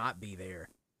that not be there.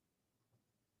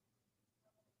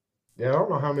 Yeah, I don't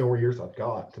know how many more years I've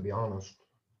got, to be honest,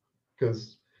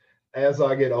 because as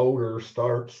I get older,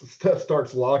 stuff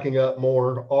starts locking up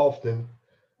more often.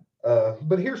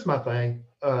 But here's my thing.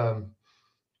 I've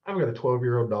got a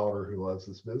 12-year-old daughter who loves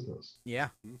this business. Yeah.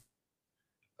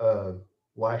 Uh,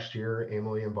 Last year,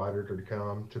 Emily invited her to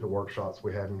come to the workshops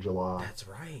we had in July. That's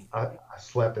right. I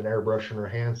slapped an airbrush in her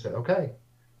hand and said, okay.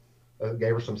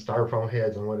 Gave her some styrofoam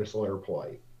heads and let her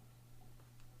play.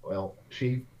 Well,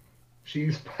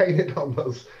 she's painted on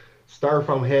those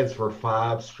styrofoam heads for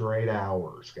 5 straight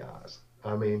hours, guys.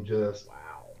 I mean, just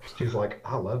Wow. she's like,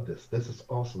 I love this. This is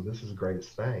awesome. This is the greatest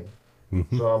thing.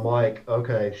 Mhm. So I'm like,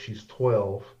 okay, she's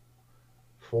 12.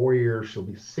 4 years, she'll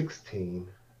be 16.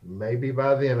 Maybe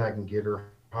by then I can get her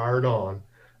hired on.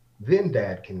 Then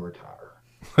dad can retire.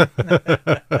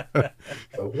 But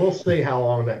we'll see how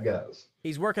long that goes.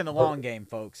 He's working the long game,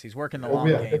 folks. He's working the Oh, long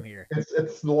yeah, game here.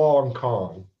 It's the long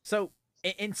con. So,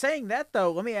 in saying that,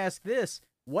 though, let me ask this.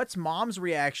 What's mom's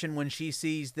reaction when she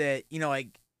sees that,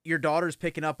 like, your daughter's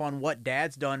picking up on what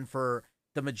dad's done for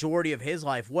the majority of his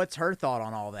life? What's her thought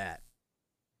on all that?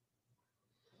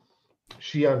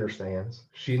 She understands.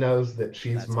 She knows that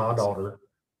she's That's my awesome. daughter.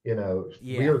 We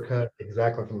Yeah. are cut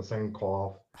exactly from the same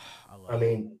cloth. I I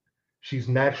mean, she's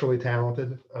naturally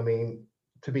talented. I mean,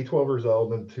 to be 12 years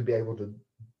old and to be able to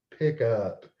pick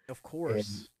up of and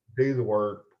course. do the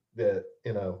work that,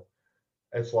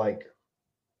 it's like,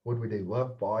 what did we do?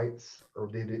 Love Bites? Or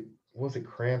was it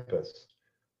Krampus?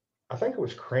 I think it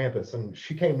was Krampus. And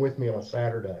she came with me on a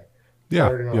Saturday. Yeah,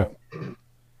 Saturday yeah. night.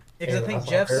 Because I And think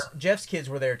saw her- Jeff's kids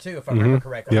were there, too, if I remember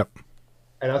correctly. Yep.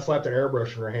 And I slapped an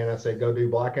airbrush in her hand. I said, go do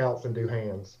blackouts and do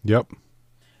hands. Yep.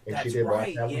 And That's she did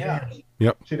right, blackout yeah. and hands.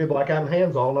 Yep. She did blackout and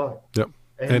hands all night. Yep.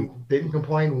 And didn't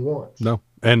complain once. No.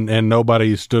 And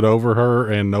nobody stood over her,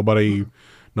 and nobody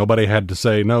had to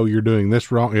say, no, you're doing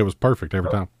this wrong. It was perfect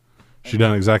every time. She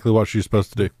done exactly what she's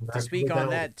supposed to do. To speak on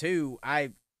that, too,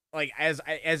 I like as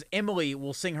Emily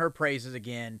will sing her praises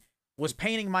again, was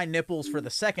painting my nipples for the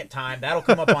second time. That'll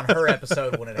come up on her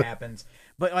episode when it happens.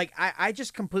 But like I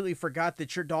just completely forgot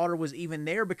that your daughter was even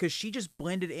there because she just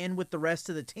blended in with the rest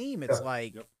of the team. It's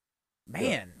like,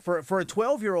 man, for a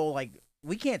 12-year-old, like,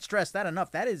 we can't stress that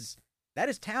enough. That is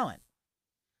talent.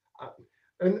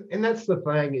 And that's the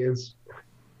thing is,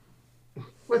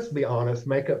 let's be honest,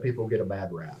 makeup people get a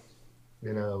bad rap,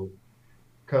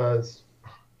 because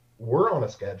we're on a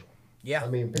schedule. Yeah. I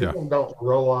mean, people don't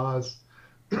realize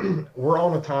we're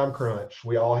on a time crunch.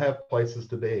 We all have places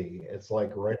to be. It's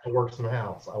like Rachel works in the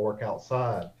house. I work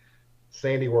outside.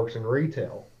 Sandy works in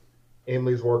retail.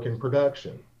 Emily's working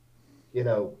production.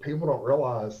 People don't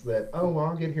realize that, oh, well,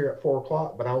 I'll get here at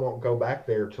 4:00, but I won't go back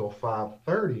there till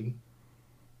 5:30.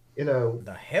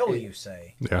 The hell you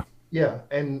say? Yeah. Yeah,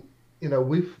 and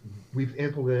we've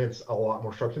implemented a lot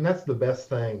more structure, and that's the best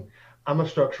thing. I'm a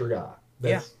structure guy.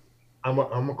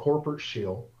 I'm a corporate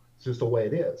shill. It's just the way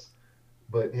it is.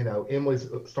 But Emily's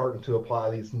starting to apply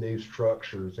these new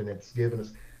structures, and it's given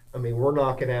us. I mean, we're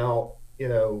knocking out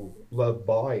Love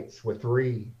Bites with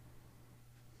 3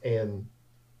 in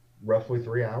roughly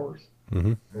 3 hours.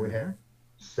 Mm-hmm. We have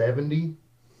 70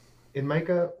 in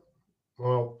makeup.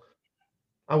 Well,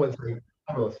 I wouldn't say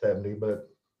 70, but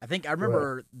I think I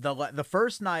remember the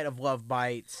first night of Love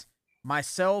Bites,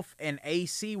 myself and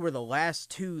AC were the last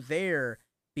 2 there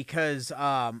because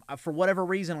for whatever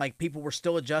reason, like, people were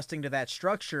still adjusting to that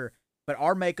structure, but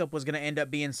our makeup was going to end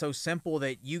up being so simple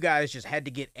that you guys just had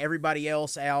to get everybody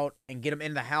else out and get them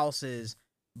in the houses.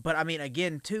 But I mean,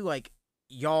 again, too, like,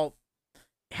 y'all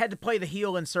had to play the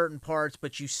heel in certain parts,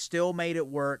 but you still made it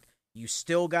work. You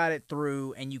still got it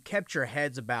through, and you kept your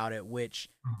heads about it, which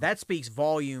that speaks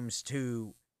volumes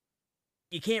to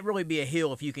you can't really be a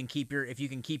heel if you can keep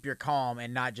your calm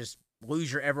and not just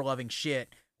lose your ever loving shit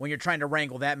when you're trying to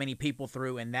wrangle that many people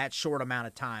through in that short amount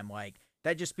of time. Like,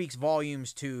 that just speaks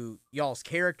volumes to y'all's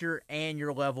character and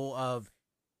your level of,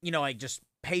 like, just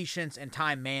patience and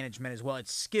time management as well.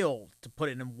 It's skill, to put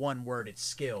it in one word. It's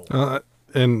skill.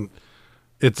 And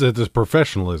it's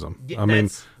professionalism. Yeah, I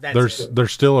mean, that's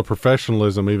there's still a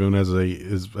professionalism even as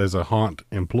a haunt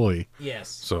employee. Yes.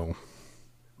 So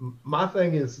My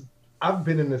thing is, I've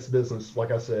been in this business,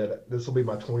 like I said, this will be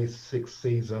my 26th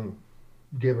season,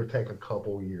 give or take a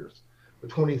couple years. But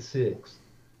 26,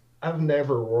 I've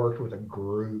never worked with a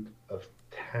group of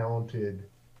talented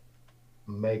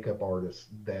makeup artists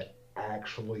that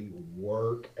actually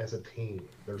work as a team.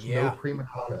 There's no prima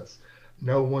donnas.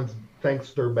 No one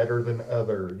thinks they're better than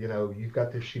other. You've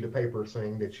got this sheet of paper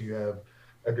saying that you have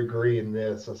a degree in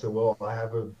this. I said, well, I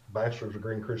have a bachelor's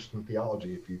degree in Christian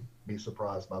theology, if you'd be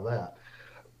surprised by that.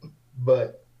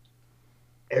 But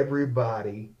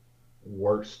everybody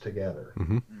works together.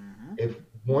 Mm-hmm. If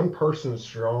one person is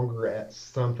stronger at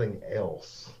something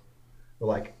else,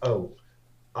 like,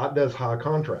 it does high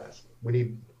contrast. We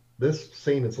need this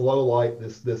scene, it's low light,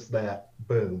 this, that,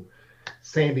 boom.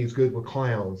 Sandy's good with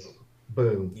clowns,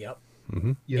 boom. Yep.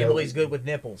 Mm-hmm. Emily's good with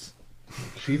nipples.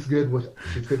 She's good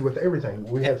with everything.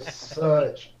 We have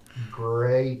such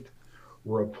great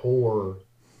rapport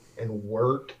and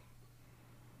work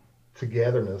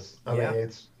togetherness. I mean,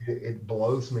 it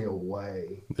blows me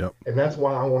away. Yep. And that's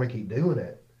why I want to keep doing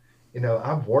it.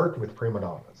 I've worked with prima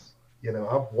donnas.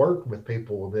 I've worked with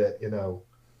people that,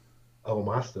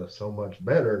 my stuff's so much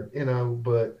better,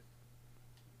 but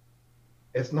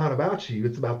it's not about you.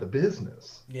 It's about the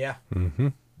business. Yeah. Mm-hmm.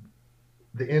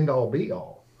 The end all be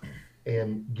all.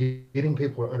 And getting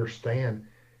people to understand,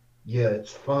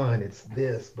 it's fun, it's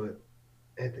this, but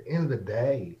at the end of the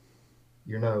day,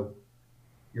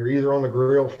 you're either on the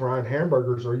grill frying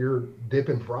hamburgers or you're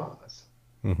dipping fries.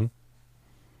 Mm-hmm.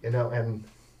 And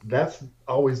that's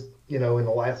always, in the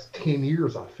last 10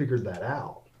 years, I figured that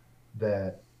out,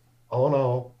 that all in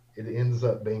all, it ends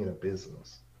up being a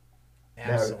business.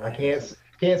 Absolutely. Now, I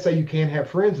can't say you can't have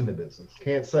friends in the business.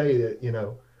 Can't say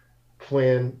that,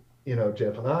 Flynn,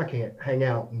 Jeff and I can't hang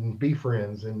out and be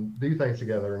friends and do things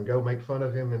together and go make fun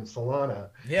of him in Solana.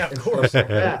 Yeah, of course.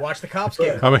 Watch the cops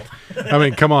get. I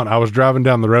mean, come on. I was driving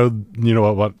down the road,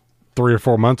 what 3 or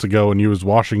 4 months ago, and you was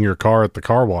washing your car at the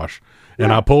car wash,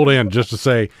 and I pulled in just to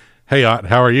say, "Hey, Ott,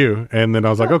 how are you?" And then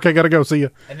I was like, "Okay, gotta go. See you."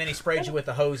 And then he sprayed you with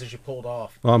the hose as you pulled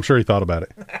off. Well, I'm sure he thought about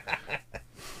it.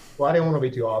 Well, I didn't want to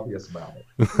be too obvious about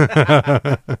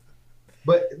it.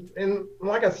 But, and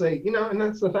like I say, and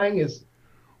that's the thing is,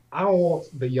 I want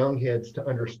the young heads to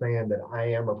understand that I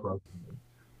am approachable.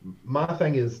 My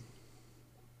thing is,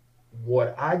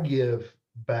 what I give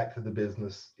back to the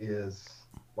business is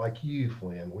like you,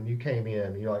 Flynn, when you came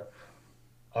in, you're like,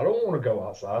 I don't want to go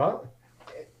outside.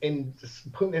 And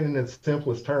just putting it in its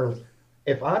simplest terms,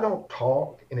 if I don't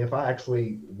talk and if I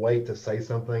actually wait to say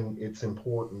something, it's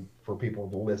important for people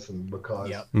to listen because,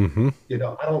 mm-hmm.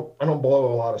 I don't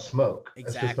blow a lot of smoke.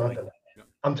 Exactly. It's just not,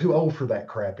 I'm too old for that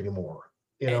crap anymore.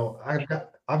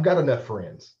 I've got enough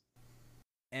friends.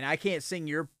 And I can't sing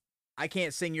your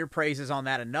praises on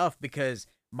that enough, because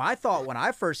my thought when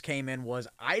I first came in was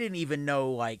I didn't even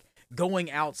know like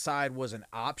going outside was an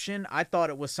option. I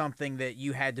thought it was something that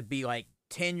you had to be like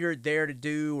tenured there to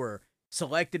do or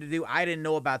selected to do. I didn't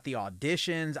know about the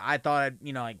auditions. I thought, I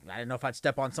didn't know if I'd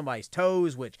step on somebody's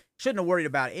toes, which shouldn't have worried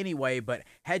about anyway. But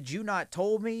had you not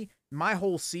told me, my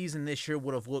whole season this year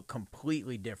would have looked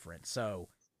completely different. So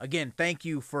again, thank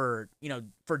you for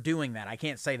doing that. I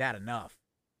can't say that enough.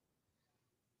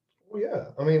 Well, yeah.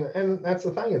 I mean, and that's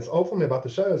the thing. It's ultimately about the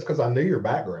shows because I knew your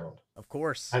background. Of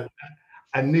course.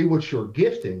 I knew what you're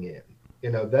gifting in.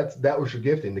 That was your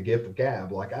gifting, the gift of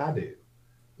gab, like I do.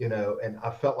 And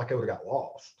I felt like I would have got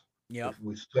lost. Yep.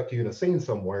 We stuck you in a scene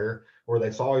somewhere where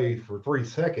they saw you for 3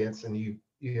 seconds and you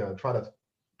try to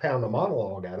pound a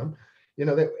monologue at them.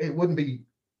 That it wouldn't be.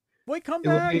 Wait, come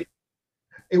back.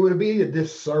 It would be a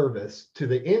disservice to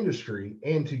the industry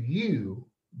and to you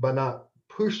by not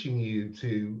pushing you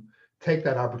to take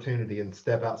that opportunity and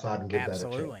step outside and give that a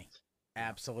chance.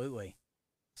 Absolutely.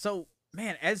 So,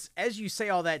 man, as you say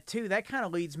all that too, that kind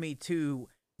of leads me to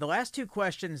the last 2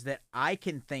 questions that I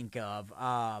can think of.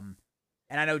 And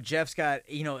I know Jeff's got,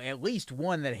 at least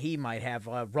one that he might have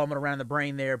roaming around the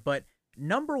brain there. But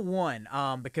number one,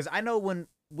 because I know when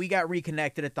we got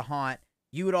reconnected at the haunt,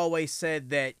 you had always said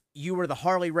that you were the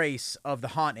Harley race of the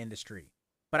haunt industry.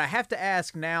 But I have to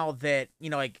ask now that,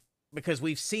 because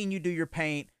we've seen you do your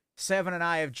paint, Seven and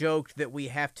I have joked that we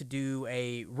have to do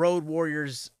a Road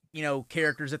Warriors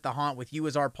characters at the haunt with you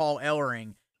as our Paul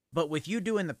Ellering, but with you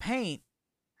doing the paint,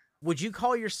 would you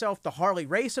call yourself the Harley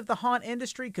Race of the haunt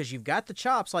industry? Because you've got the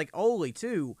chops like Ole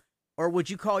too. Or would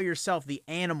you call yourself the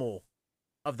animal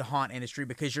of the haunt industry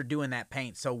because you're doing that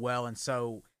paint so well and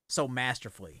so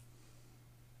masterfully?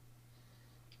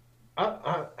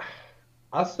 I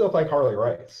still think Harley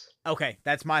Race. Okay,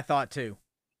 that's my thought too.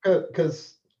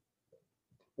 Because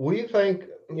we think,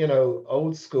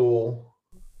 old school,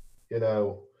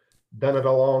 done it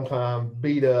a long time,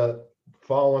 beat up,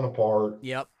 falling apart.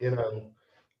 Yep.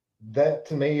 That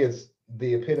to me is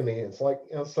the epitome. It's like,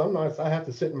 some nights I have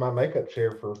to sit in my makeup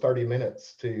chair for 30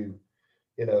 minutes to,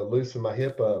 loosen my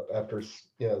hip up after,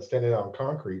 standing on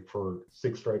concrete for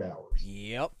 6 straight hours.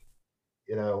 Yep.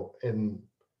 And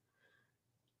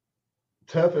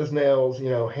tough as nails,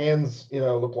 hands,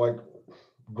 look like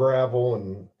gravel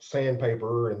and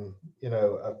sandpaper. And,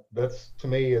 that's to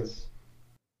me is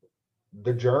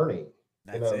the journey.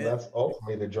 That's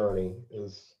ultimately the journey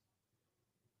is,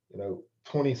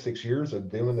 26 years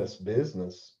of doing this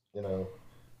business.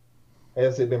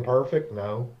 Has it been perfect?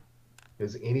 No.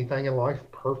 Is anything in life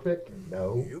perfect?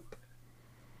 No. Nope.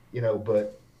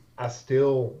 But I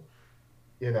still,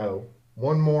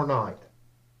 one more night,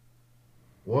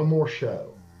 one more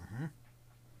show,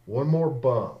 one more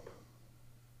bump,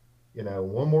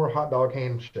 one more hot dog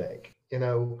handshake.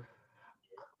 And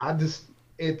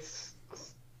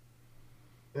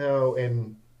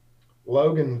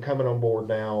Logan coming on board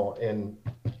now, and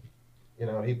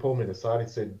he pulled me aside. He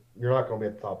said, "You're not going to be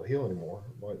at the top of the hill anymore."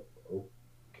 I'm like,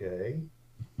 okay.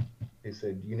 He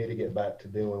said, "You need to get back to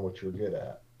doing what you're good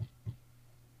at."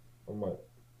 I'm like,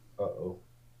 uh-oh.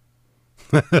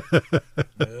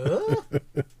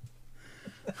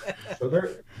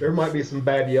 So there might be some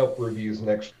bad Yelp reviews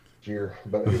next year,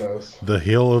 but who knows? The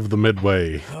hill of the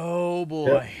Midway. Oh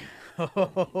boy. Yep.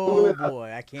 Oh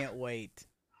boy, I can't wait.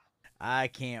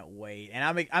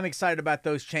 And I'm excited about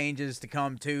those changes to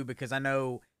come too, because I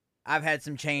know I've had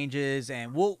some changes,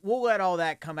 and we'll let all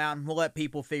that come out, and we'll let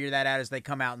people figure that out as they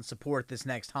come out and support this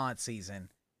next haunt season.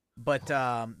 But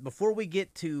before we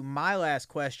get to my last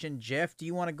question, Jeff, do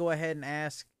you want to go ahead and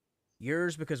ask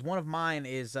yours? Because one of mine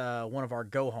is one of our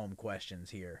go-home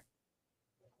questions here.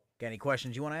 Got any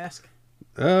questions you want to ask?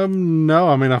 No.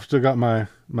 I mean, I've still got my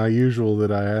usual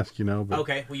that I ask, But,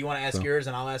 okay. Well, you want to ask yours,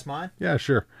 and I'll ask mine? Yeah,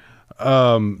 sure.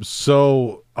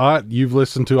 So you've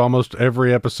listened to almost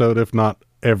every episode, if not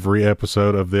every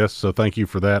episode of this. So thank you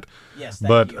for that. Yes.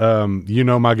 Thank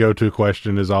you. My go-to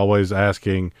question is always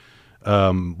asking,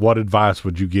 what advice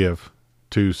would you give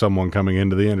to someone coming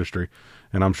into the industry?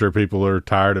 And I'm sure people are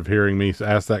tired of hearing me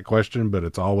ask that question, but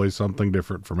it's always something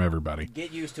different from everybody.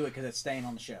 Get used to it because it's staying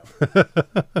on the show.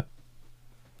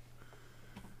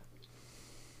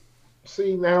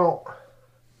 See, now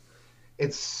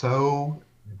it's so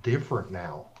different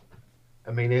now.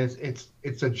 I mean, it's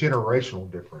a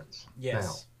generational difference.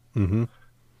 Yes. Now.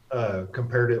 Mm-hmm.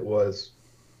 Compared it was,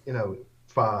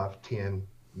 5, 10,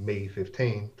 me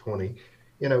 15, 20.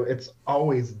 It's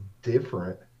always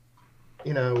different.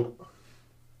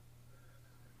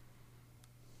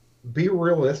 Be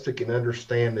realistic and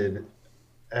understand it.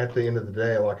 At the end of the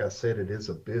day, like I said, it is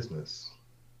a business,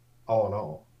 all in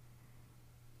all.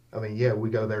 I mean, yeah, we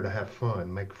go there to have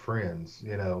fun, make friends,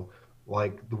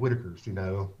 like the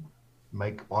Whitakers,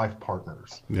 make life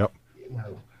partners. Yep.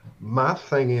 My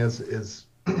thing is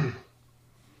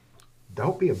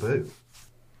don't be a boo.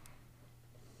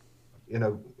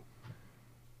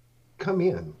 Come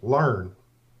in, learn,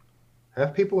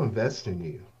 have people invest in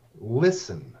you,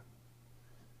 listen,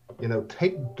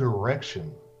 take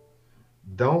direction.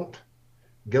 Don't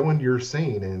go into your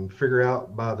scene and figure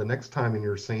out by the next time in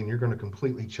your scene, you're going to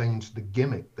completely change the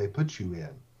gimmick they put you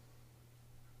in.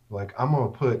 Like, I'm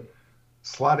going to put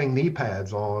sliding knee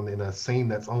pads on in a scene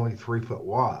that's only 3 foot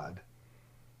wide.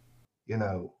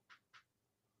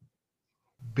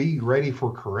 Be ready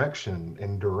for correction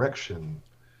and direction,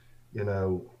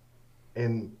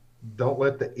 and don't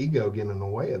let the ego get in the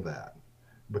way of that,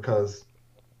 because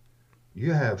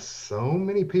you have so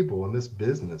many people in this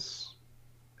business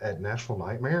at National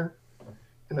Nightmare.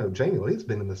 Jamie Lee's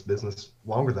been in this business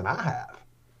longer than I have.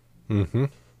 Mm-hmm.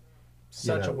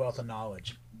 Such a wealth of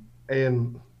knowledge.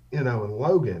 And, and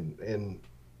Logan and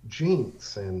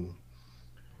Jinx and,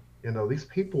 these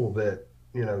people that,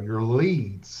 your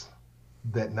leads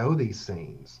that know these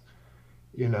scenes,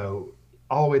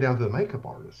 all the way down to the makeup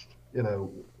artist,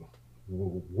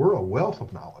 we're a wealth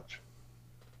of knowledge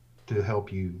to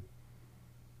help you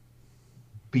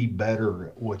be better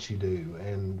at what you do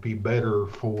and be better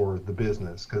for the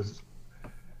business. Because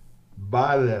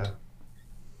the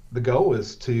goal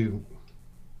is to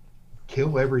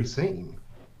kill every scene,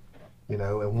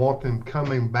 and want them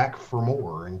coming back for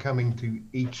more and coming to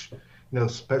each,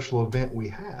 special event we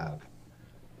have.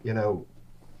 You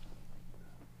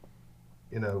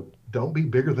know, don't be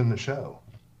bigger than the show.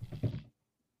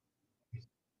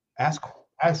 Ask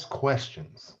ask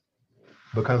questions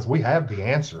because we have the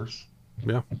answers.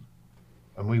 Yeah.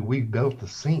 And we built the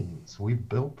scenes, we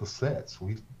built the sets,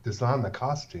 we designed the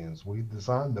costumes, we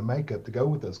designed the makeup to go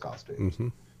with those costumes.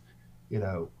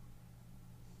 Mm-hmm.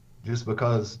 Just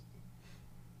because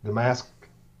the mask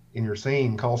in your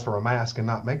scene calls for a mask and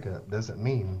not makeup doesn't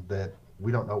mean that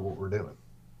we don't know what we're doing.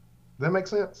 Does that make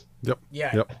sense? Yep.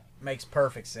 Yeah. Yep. Makes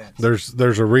perfect sense.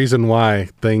 There's a reason why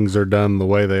things are done the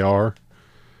way they are.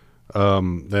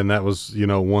 And that was,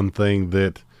 one thing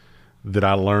that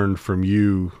I learned from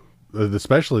you,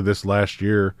 especially this last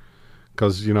year,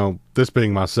 because, this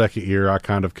being my second year, I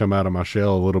kind of come out of my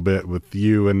shell a little bit with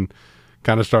you and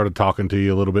kind of started talking to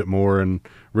you a little bit more and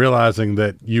realizing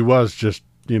that you was just,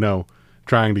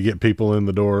 trying to get people in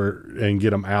the door and get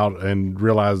them out, and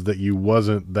realize that you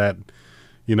wasn't that,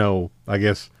 I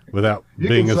guess, without You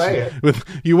being can say it. with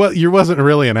you wasn't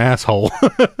really an asshole.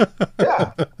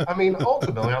 Yeah. I mean,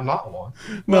 ultimately, I'm not one.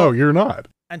 No, you're not.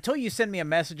 Until you send me a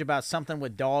message about something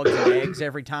with dogs and eggs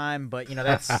every time, but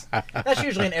that's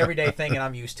usually an everyday thing, and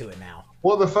I'm used to it now.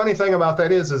 Well, the funny thing about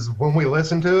that is when we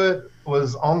listened to it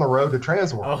was on the road to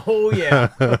Transworld. Oh yeah,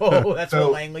 that's So-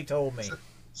 what Langley told me.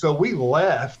 So we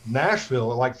left Nashville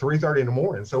at like 3:30 in the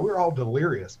morning. So we were all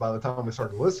delirious by the time we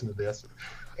started listening to this.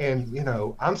 And,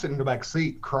 I'm sitting in the back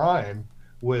seat crying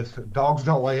with Dogs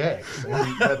Don't Lay Eggs.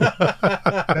 And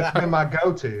that's been my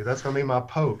go-to. That's going to be my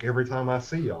poke every time I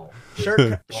see y'all. Shirt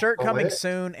Oh, coming yeah.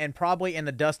 soon, and probably in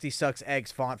the Dusty Sucks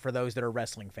Eggs font for those that are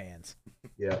wrestling fans.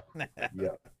 Yeah.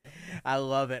 Yeah. I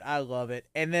love it. I love it.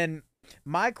 And then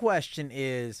my question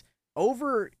is,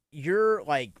 over your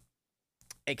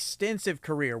extensive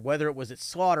career, whether it was at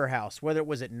Slaughterhouse, whether it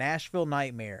was at Nashville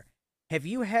Nightmare, have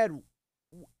you had,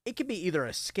 it could be either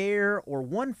a scare or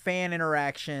one fan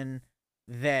interaction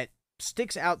that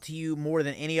sticks out to you more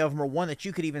than any of them, or one that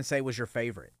you could even say was your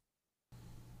favorite?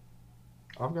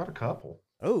 I've got a couple.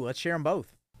 Oh, let's share them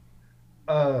both.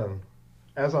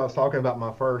 As I was talking about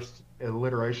my first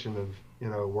iteration of,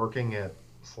 working at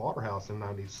Slaughterhouse in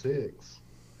 96,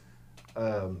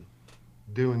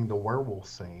 doing the werewolf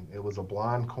scene. It was a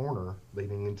blind corner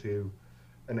leading into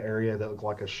an area that looked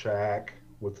like a shack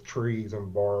with trees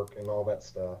and bark and all that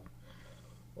stuff.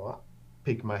 Well, I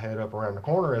peeked my head up around the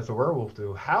corner as the werewolf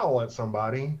to howl at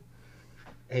somebody,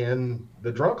 and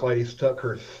the drunk lady stuck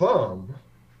her thumb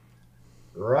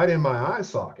right in my eye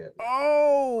socket.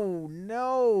 Oh,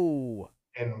 no.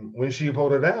 And when she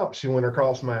pulled it out, she went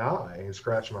across my eye and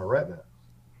scratched my retina.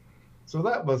 So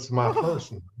that was my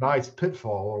first nice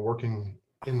pitfall of working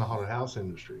in the haunted house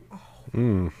industry.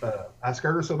 Mm. I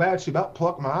scared her so bad, she about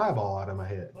plucked my eyeball out of my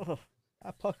head. Oh,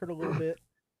 I puckered a little bit.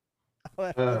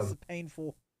 Oh, that's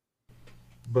painful.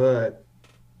 But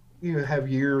you have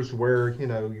years where,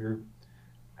 you're,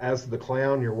 as the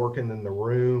clown, you're working in the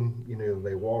room,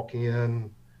 they walk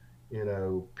in,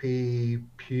 pee,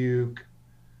 puke,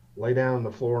 lay down on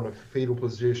the floor in a fetal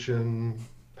position,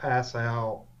 pass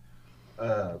out.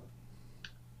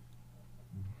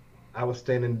 I was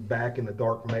standing back in the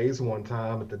dark maze one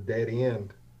time at the dead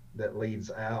end that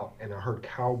leads out, and I heard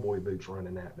cowboy boots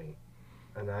running at me.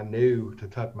 And I knew to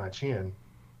tuck my chin.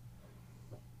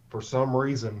 For some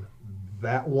reason,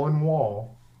 that one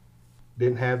wall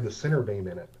didn't have the center beam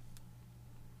in it.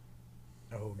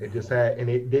 Oh, It just had, and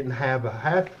it didn't have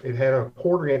it had a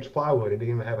 1/4-inch plywood. It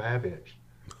didn't even have a 1/2 inch.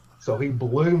 So he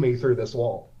blew me through this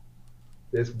wall.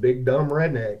 This big dumb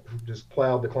redneck just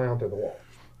plowed the clown through the wall.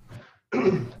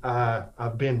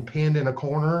 I've been pinned in a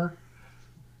corner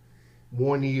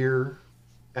one year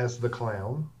as the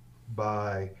clown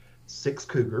by 6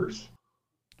 cougars,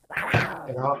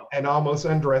 and almost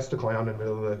undressed the clown in the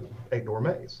middle of the 8-door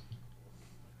maze.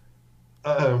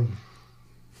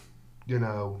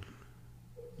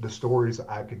 The stories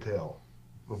I could tell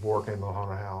of working in the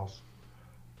haunted house.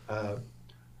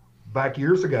 Back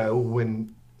years ago,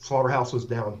 when Slaughterhouse was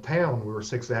downtown, we were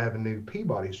 6th Avenue,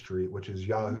 Peabody Street, which is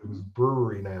Yahoo's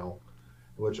brewery now,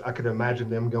 which I could imagine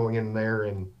them going in there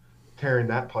and tearing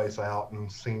that place out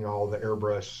and seeing all the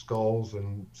airbrush skulls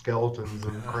and skeletons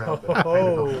and crap that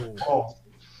painted on the walls,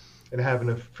 and having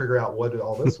to figure out what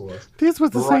all this was. This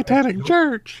was the But right Satanic next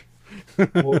Church.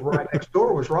 Well, right next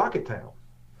door was Rocket Town.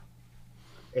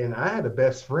 And I had a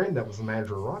best friend that was the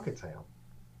manager of Rocket Town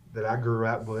that I grew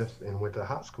up with and went to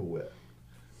high school with.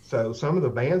 So some of the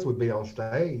bands would be on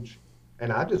stage,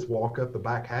 and I just walk up the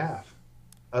back half,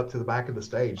 up to the back of the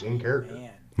stage in character.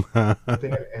 Man.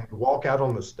 and walk out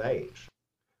on the stage.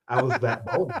 I was that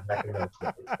bold back in those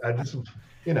days. I just,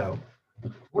 you know,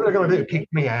 what are they going to do? Kick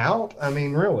me out? I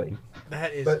mean, really?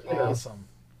 That is But awesome.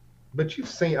 but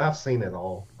I've seen it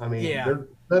all. I mean, Yeah.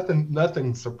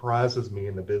 nothing surprises me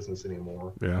in the business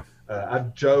anymore. Yeah. I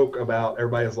joke about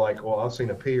everybody's like, well, I've seen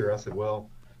a peer. I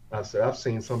said, I've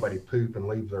seen somebody poop and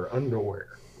leave their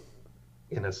underwear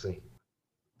in a scene.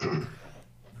 My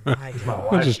My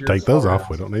God. last Just year's take those summer off. house.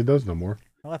 We don't need those no more.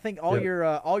 Well, I think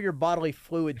Yeah. all your bodily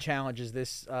fluid challenges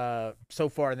this so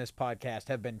far in this podcast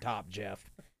have been topped, Jeff.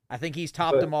 I think he's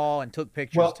topped But- them all and took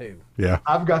pictures well, too. Yeah.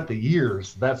 I've got the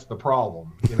years. That's the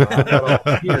problem. You know, I've got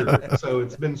all the years, so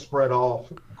it's been spread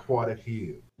off quite a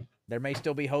few. There may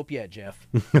still be hope yet, Jeff.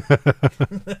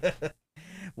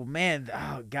 Well, man,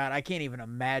 oh God, I can't even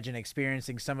imagine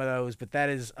experiencing some of those, but that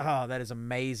is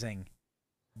amazing.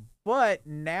 But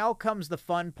now comes the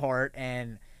fun part,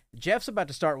 and Jeff's about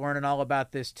to start learning all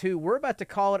about this too. We're about to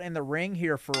call it in the ring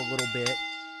here for a little bit,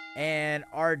 and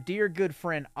our dear good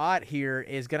friend Ott here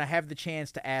is going to have the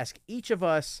chance to ask each of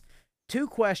us 2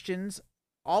 questions.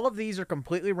 All of these are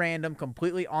completely random,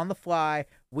 completely on the fly.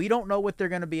 We don't know what they're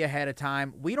going to be ahead of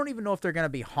time. We don't even know if they're going to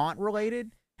be haunt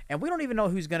related. And we don't even know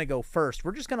who's going to go first.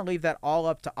 We're just going to leave that all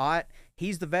up to Ott.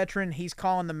 He's the veteran. He's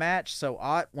calling the match. So,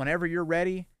 Ott, whenever you're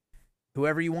ready,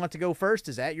 whoever you want to go first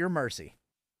is at your mercy.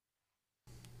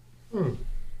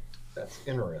 That's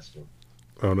interesting.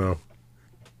 Oh no.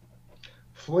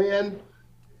 Flynn,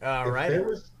 All if right.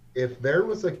 there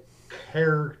was a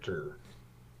character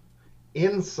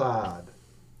inside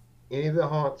any of the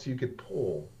haunts you could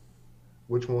pull,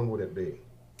 which one would it be?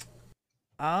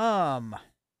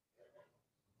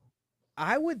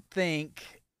 I would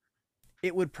think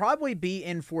it would probably be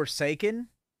in Forsaken,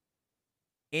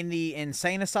 in the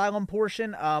insane asylum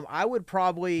portion. I would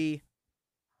probably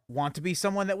want to be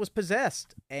someone that was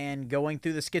possessed and going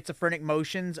through the schizophrenic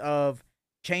motions of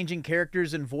changing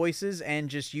characters and voices and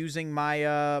just using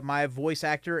my my voice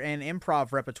actor and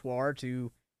improv repertoire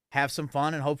to have some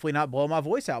fun and hopefully not blow my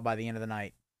voice out by the end of the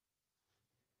night.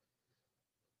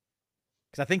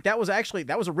 Because I think that was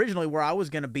originally where I was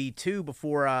going to be too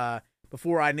before I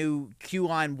knew Q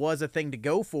Line was a thing to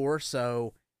go for.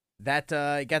 So that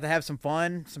got to have some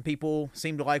fun. Some people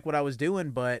seemed to like what I was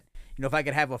doing, but you know, if I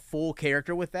could have a full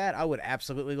character with that, I would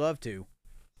absolutely love to.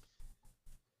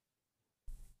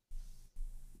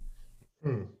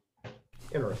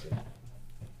 Interesting.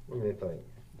 What do you think?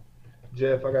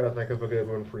 Jeff, I gotta think of a good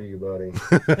one for you, buddy.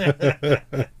 I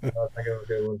gotta think of a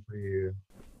good one for you.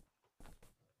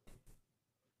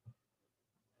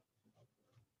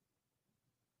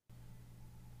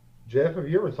 Jeff, have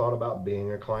you ever thought about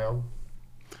being a clown?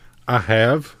 I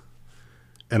have,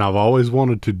 and I've always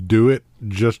wanted to do it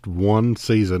just one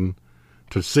season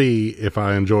to see if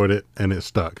I enjoyed it, and it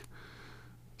stuck.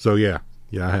 So yeah,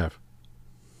 I have.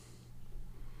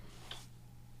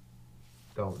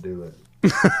 Don't do it.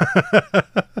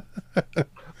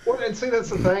 Well, and see, that's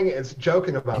the thing. It's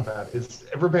joking about that. It's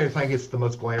everybody thinks it's the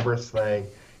most glamorous thing.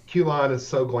 Q-Line is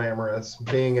so glamorous.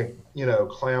 Being a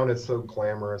clown is so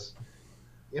glamorous.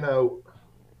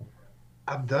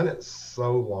 I've done it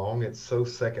so long. It's so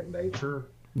second nature.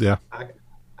 Yeah.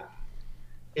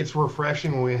 It's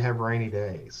refreshing when we have rainy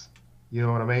days. You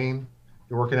know what I mean?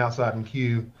 You're working outside in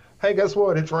Q. Hey, guess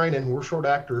what? It's raining. We're short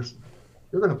actors.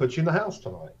 You're going to put you in the house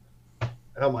tonight.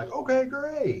 And I'm like, okay,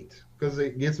 great. Because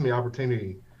it gives me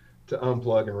opportunity to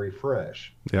unplug and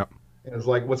refresh. Yeah. And it's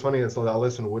like, what's funny is I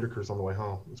listened to Whitaker's on the way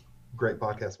home. It's a great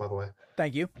podcast, by the way.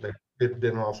 Thank you. They did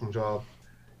an awesome job.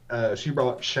 She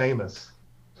brought Seamus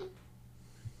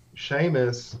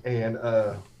and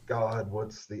God,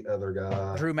 what's the other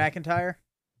guy? Drew McIntyre.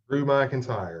 Drew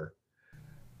McIntyre.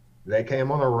 They came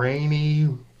on a rainy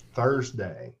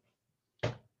Thursday,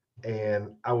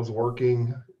 and I was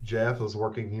working. Jeff was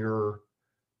working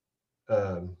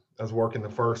I was working the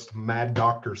first Mad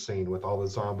Doctor scene with all the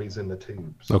zombies in the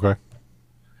tubes. Okay.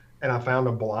 And I found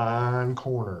a blind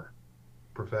corner.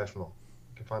 Professional.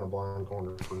 Can find a blind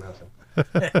corner for nothing.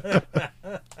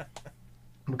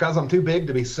 Because I'm too big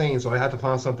to be seen, so I have to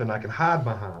find something I can hide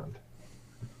behind.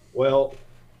 Well,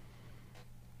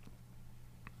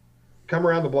 come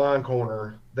around the blind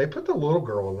corner. They put the little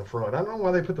girl in the front. I don't know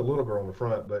why they put the little girl in the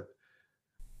front, but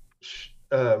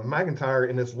McIntyre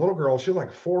and this little girl, she was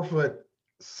like 4 foot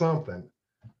something.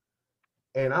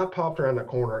 And I popped around the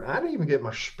corner, and I didn't even get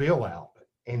my spiel out.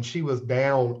 And she was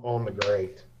down on the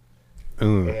grate.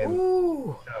 And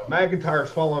McIntyre's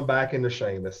falling back into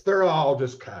Seamus. They're all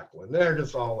just cackling. They're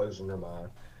just all losing their mind.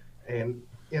 And,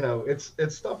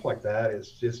 it's stuff like that.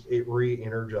 It's just, it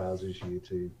re-energizes you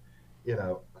to,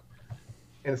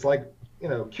 and it's like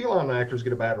queue line actors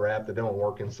get a bad rap that don't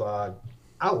work inside.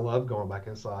 I love going back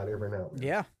inside every now and then.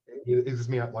 Yeah. It gives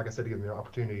me, like I said, it gives me an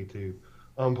opportunity to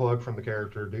unplug from the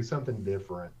character, do something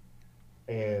different,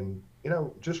 and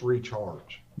just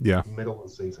recharge. Yeah. Middle of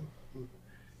the season.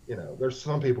 There's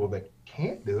some people that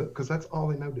can't do it because that's all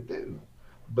they know to do.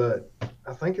 But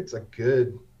I think it's a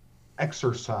good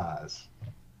exercise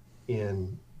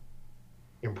in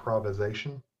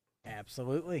improvisation.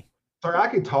 Absolutely. Sorry, I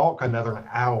could talk another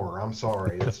hour. I'm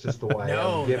sorry. It's just the way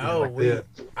I'm getting like this.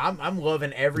 I'm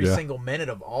loving every single minute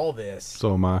of all this.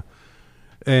 So am I.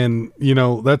 And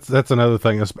that's another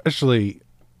thing, especially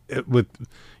with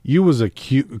you as a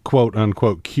quote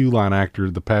unquote queue line actor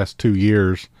the past 2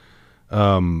 years.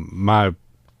 My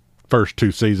first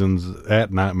 2 seasons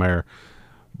at Nightmare,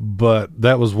 but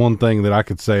that was one thing that I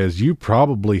could say is you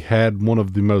probably had one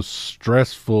of the most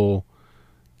stressful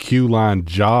queue line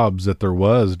jobs that there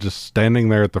was, just standing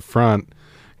there at the front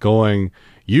going,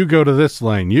 you go to this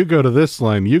lane, you go to this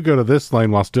lane, you go to this lane,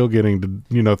 while still getting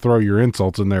to throw your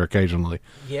insults in there occasionally.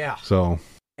 Yeah. So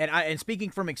and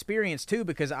speaking from experience too,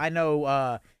 because I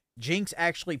know Jinx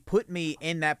actually put me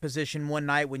in that position one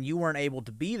night when you weren't able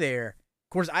to be there.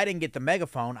 Of course, I didn't get the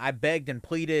megaphone. I begged and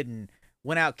pleaded and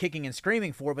went out kicking and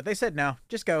screaming for it, but they said no,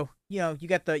 just go. You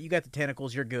got the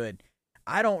tentacles, you're good.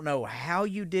 I don't know how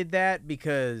you did that,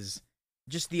 because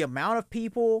just the amount of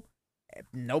people,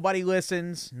 nobody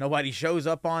listens, nobody shows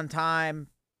up on time,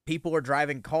 people are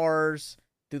driving cars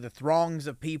through the throngs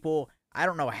of people. I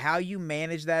don't know how you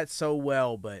manage that so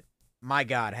well, but my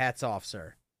God, hats off,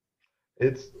 sir.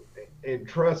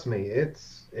 Trust me,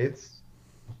 it's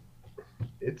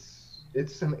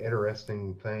an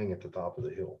interesting thing at the top of the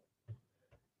hill.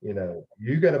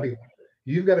 You've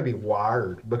got to be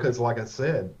wired, because like I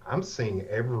said, I'm seeing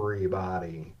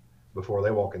everybody before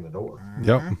they walk in the door.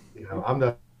 Yep.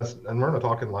 And we're not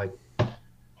talking like,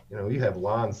 you have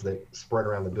lines that spread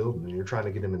around the building and you're trying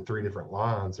to get them in 3 different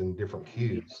lines in different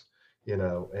queues,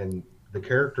 and the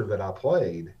character that I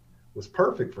played was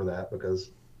perfect for that,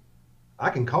 because I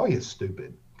can call you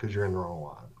stupid because you're in the wrong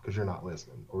line, because you're not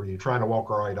listening, or you're trying to walk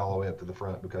right all the way up to the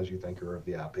front because you think you're a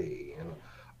VIP and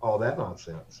all that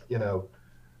nonsense.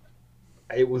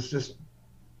 It was just,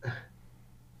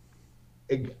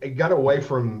 it got away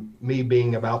from me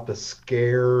being about the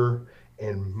scare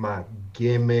and my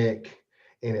gimmick,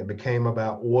 and it became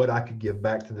about what I could give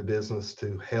back to the business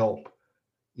to help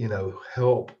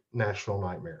National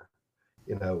Nightmare.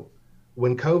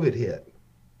 When COVID hit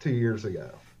 2 years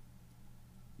ago,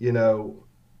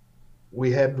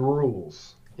 we had the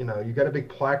rules. You got a big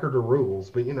placard of rules,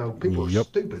 but people are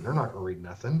stupid. They're not going to read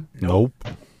nothing. Nope.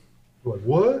 Like,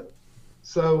 what?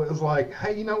 So it was like,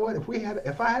 hey, you know what?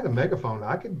 If I had a megaphone,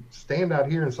 I could stand out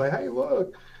here and say, hey,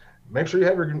 look, make sure you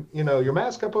have your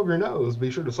mask up over your nose. Be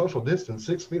sure to social distance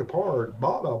 6 feet apart.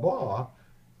 Blah blah blah.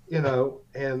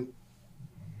 And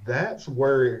that's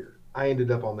where I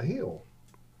ended up on the hill,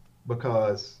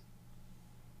 because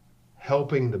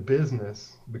helping the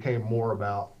business became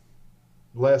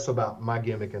less about my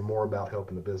gimmick and more about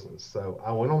helping the business. So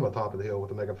I went on the top of the hill with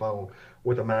a megaphone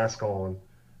with a mask on.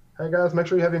 Hey guys, make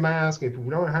sure you have your mask. If you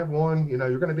don't have one,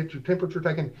 you're going to get your temperature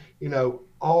taken,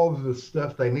 all of the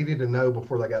stuff they needed to know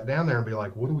before they got down there and be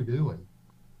like, what are we doing?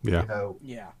 Yeah.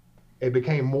 Yeah. It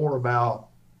became more about,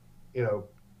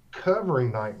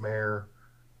 covering Nightmare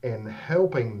and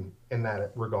helping in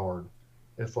that regard.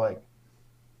 It's like,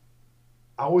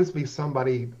 always be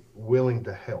somebody willing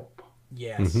to help.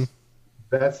 Yes. Mm-hmm.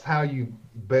 That's how you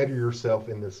better yourself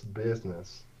in this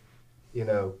business.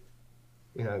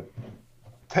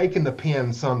 Taking the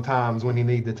pen sometimes when you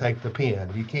need to take the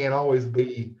pen. You can't always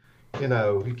be,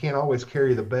 you can't always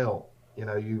carry the belt.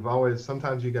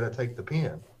 Sometimes you got to take the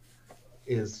pen.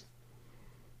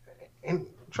 And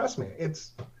trust me,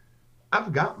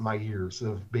 I've got my years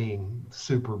of being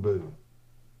super boo.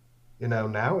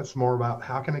 Now it's more about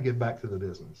how can I give back to the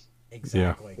business.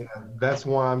 Exactly. That's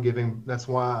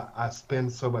why I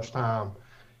spend so much time,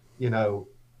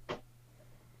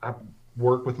 I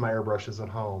work with my airbrushes at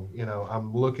home.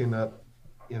 I'm looking up,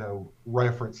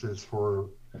 references for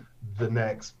the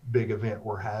next big event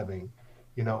we're having.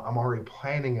 I'm already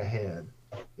planning ahead,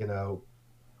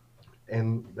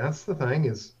 and that's the thing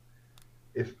is,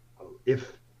 if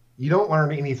you don't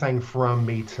learn anything from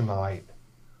me tonight,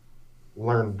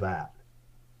 learn that.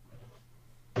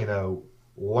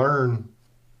 Learn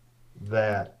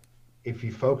that if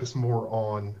you focus more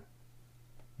on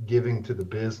giving to the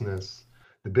business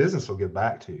will give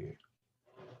back to you.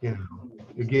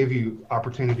 It give you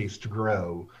opportunities to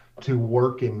grow, to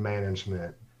work in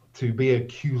management, to be a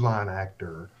queue line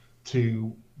actor,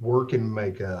 to work in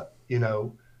makeup.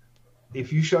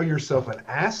 If you show yourself an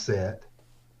asset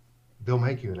they'll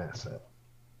make you an asset.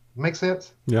 Make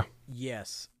sense? Yeah.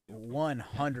 Yes,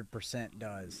 100%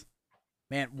 does.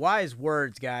 Man, wise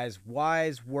words, guys.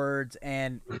 Wise words.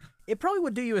 And it probably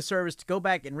would do you a service to go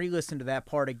back and re-listen to that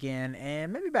part again,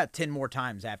 and maybe about 10 more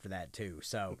times after that, too.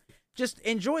 So just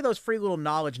enjoy those free little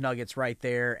knowledge nuggets right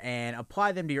there and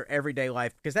apply them to your everyday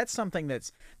life, because that's something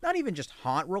that's not even just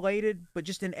haunt-related, but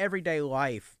just in everyday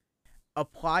life.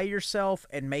 Apply yourself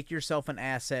and make yourself an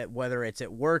asset, whether it's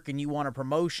at work and you want a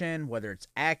promotion, whether it's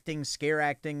acting, scare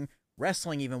acting,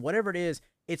 wrestling even, whatever it is.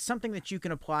 It's something that you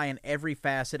can apply in every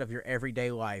facet of your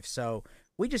everyday life. So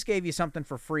we just gave you something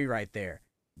for free right there.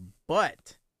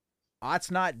 But Ott's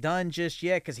not done just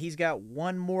yet, because he's got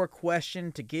one more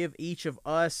question to give each of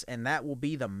us, and that will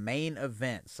be the main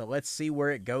event. So let's see where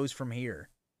it goes from here.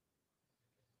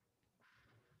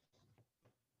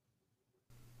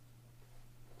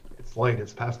 It's late.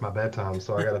 It's past my bedtime,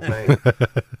 so I got to think.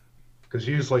 Because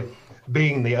usually,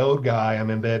 being the old guy, I'm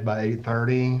in bed by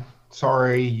 8:30.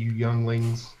 Sorry, you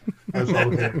younglings. Those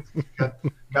old heads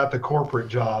got the corporate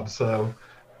job, so.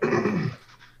 And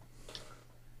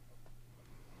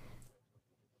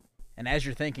as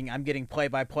you're thinking, I'm getting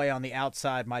play-by-play on the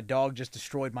outside. My dog just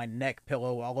destroyed my neck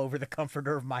pillow all over the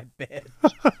comforter of my bed.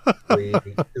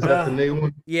 Is that the new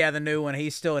one? Yeah, the new one.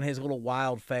 He's still in his little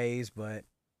wild phase, but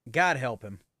God help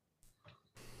him.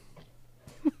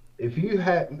 If you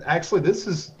had, actually,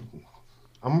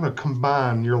 I'm going to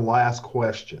combine your last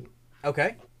question.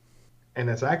 Okay. And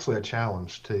it's actually a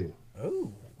challenge, too.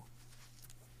 Oh.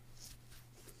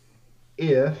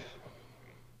 If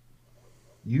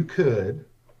you could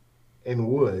and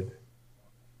would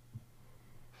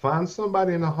find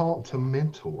somebody in a haunt to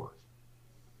mentor,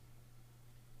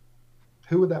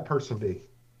 who would that person be?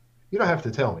 You don't have to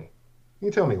tell me.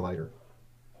 You can tell me later.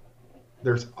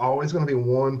 There's always going to be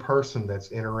one person that's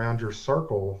in around your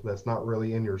circle that's not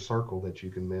really in your circle that you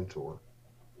can mentor.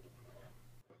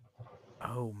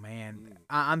 Oh, man.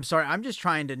 I'm sorry. I'm just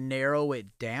trying to narrow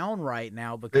it down right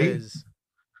now, because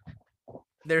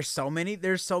there's so many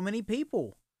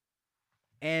people.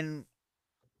 And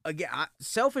again,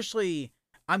 selfishly,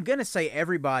 I'm going to say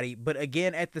everybody, but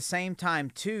again, at the same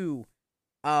time too,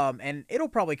 and it'll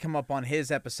probably come up on his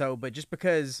episode, but just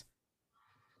because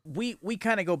we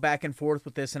kind of go back and forth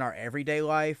with this in our everyday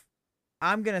life,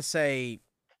 I'm going to say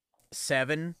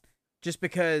 7, just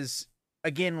because,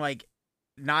 again, like,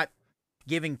 not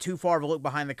giving too far of a look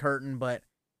behind the curtain, but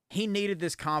he needed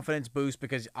this confidence boost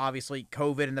because obviously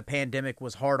COVID and the pandemic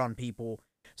was hard on people.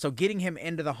 So getting him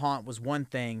into the haunt was one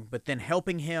thing, but then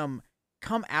helping him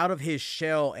come out of his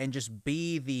shell and just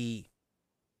be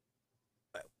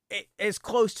as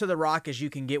close to the Rock as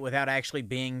you can get without actually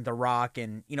being the Rock,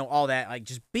 and, you know, all that, like,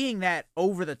 just being that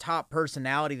over the top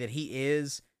personality that he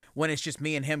is when it's just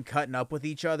me and him cutting up with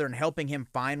each other, and helping him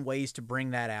find ways to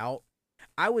bring that out.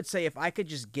 I would say if I could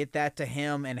just get that to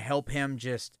him and help him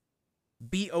just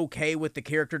be okay with the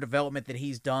character development that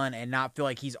he's done and not feel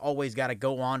like he's always got to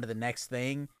go on to the next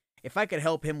thing. If I could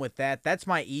help him with that, that's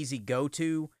my easy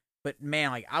go-to. But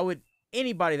man, like,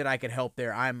 anybody that I could help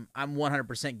there, I'm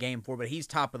 100% game for, but he's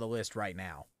top of the list right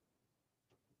now.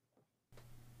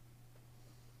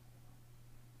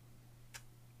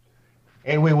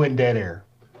 And we went dead air.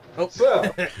 Oh,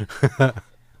 So,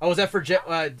 oh, was that for Jeff?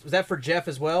 Was that for Jeff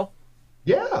as well?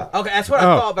 yeah. Okay, that's what I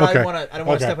thought, but okay. I don't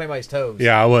want to step on anybody's toes.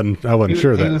 Yeah, I wasn't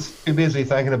sure He that. was too busy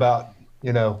thinking about,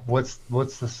 what's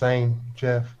the saying,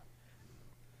 Jeff?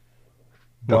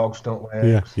 Dogs don't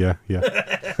laugh. Yeah.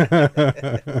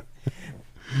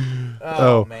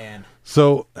 Oh man.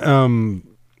 So,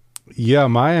 yeah,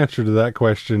 my answer to that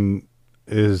question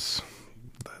is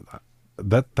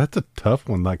that's a tough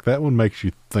one. Like, that one makes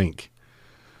you think,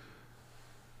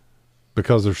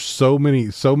 because there's so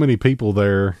many people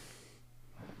there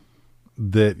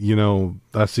that,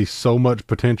 I see so much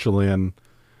potential in,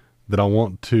 that I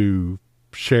want to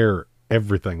share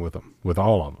everything with them, with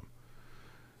all of them.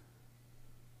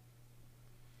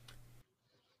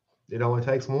 It only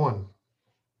takes one.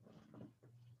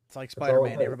 It's like all it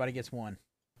Spider-Man. takes. Everybody gets one.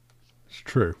 It's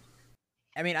true.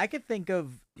 I mean, I could think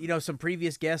of, some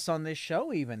previous guests on this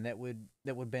show even that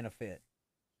would benefit.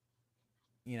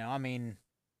 I mean,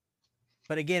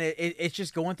 but again, it's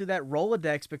just going through that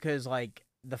Rolodex, because, like,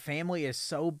 the family is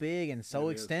so big and so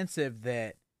extensive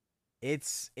that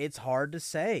it's hard to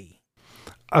say.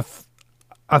 I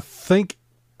think,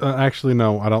 actually,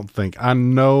 no, I don't think. I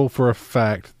know for a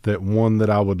fact that one that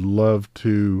I would love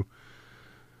to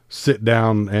sit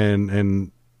down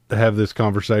and have this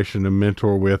conversation and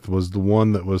mentor with was the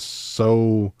one that was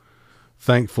so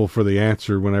thankful for the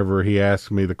answer whenever he asked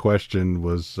me the question,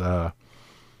 was how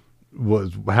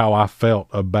I felt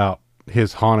about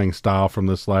his haunting style from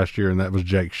this last year, and that was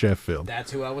Jake Sheffield.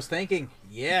 That's who I was thinking.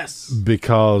 Yes.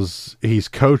 Because he's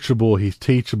coachable, he's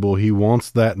teachable, he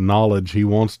wants that knowledge, he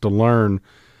wants to learn.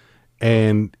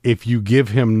 And if you give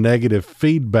him negative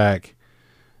feedback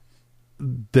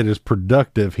that is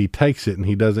productive, he takes it and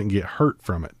he doesn't get hurt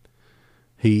from it.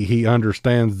 He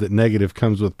understands that negative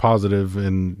comes with positive,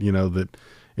 and that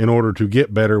in order to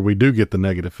get better, we do get the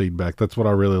negative feedback. That's what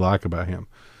I really like about him.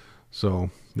 So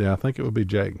yeah, I think it would be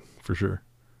Jake for sure.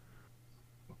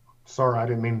 Sorry, I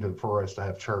didn't mean for us to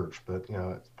have church, but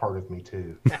it's part of me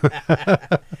too.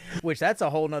 Which that's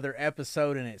a whole nother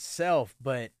episode in itself.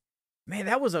 But man,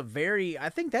 I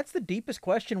think that's the deepest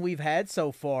question we've had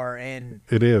so far. And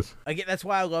it is. Again, that's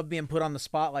why I love being put on the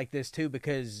spot like this too,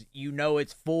 because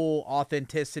it's full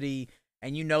authenticity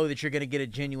and that you're going to get a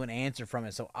genuine answer from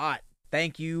it. So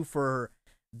thank you for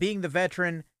being the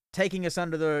veteran, taking us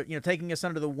under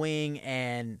the wing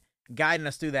and guiding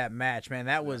us through that match, man.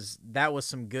 That was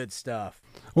some good stuff.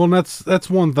 Well, and that's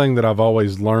one thing that I've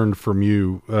always learned from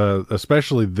you,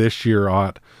 especially this year,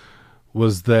 Ott,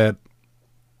 was that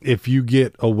if you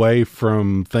get away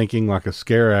from thinking like a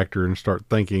scare actor and start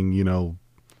thinking,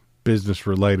 business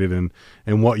related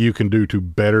and what you can do to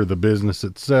better the business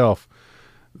itself,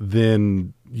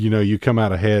 then, you come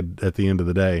out ahead at the end of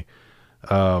the day.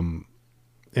 And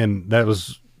that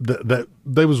was,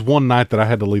 there was one night that I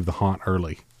had to leave the haunt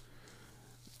early.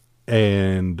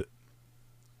 And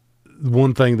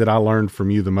one thing that I learned from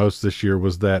you the most this year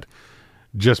was that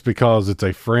just because it's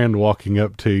a friend walking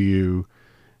up to you,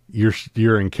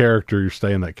 you're in character, you're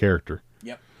staying that character.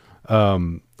 Yep.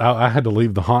 I had to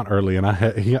leave the haunt early, and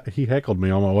he heckled me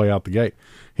on my way out the gate.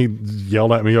 He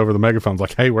yelled at me over the megaphones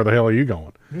like, "Hey, where the hell are you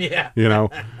going?" Yeah.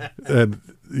 And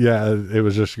yeah, it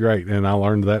was just great. And I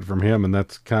learned that from him. And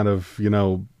that's kind of,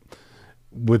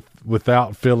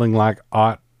 without feeling like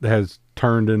Ott has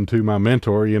turned into my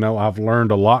mentor, I've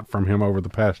learned a lot from him over the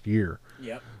past year.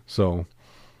 Yep. So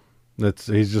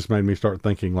he's just made me start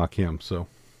thinking like him. So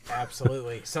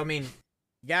absolutely. So,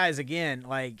 guys, again,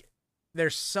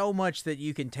 there's so much that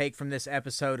you can take from this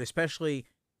episode, especially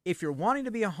if you're wanting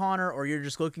to be a haunter or you're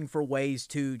just looking for ways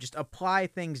to just apply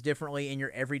things differently in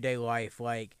your everyday life.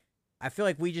 I feel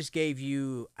like we just gave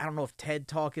you, I don't know if TED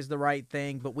Talk is the right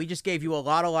thing, but we just gave you a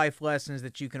lot of life lessons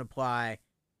that you can apply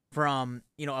from,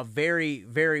 a very,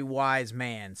 very wise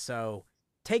man. So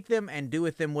take them and do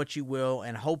with them what you will,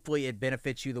 and hopefully it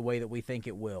benefits you the way that we think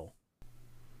it will.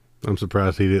 I'm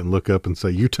surprised he didn't look up and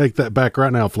say, "You take that back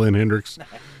right now, Flynn Hendricks."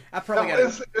 I probably got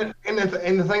and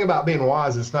the thing about being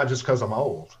wise, it's not just because I'm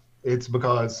old. It's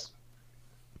because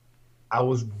I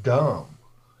was dumb.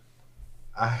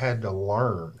 I had to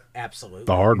learn. Absolutely.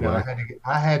 The hard way.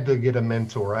 I had to get a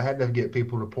mentor. I had to get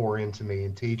people to pour into me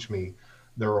and teach me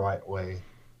the right way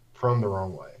from the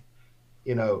wrong way.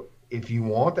 If you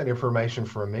want that information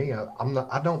from me,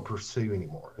 I don't pursue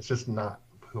anymore. It's just not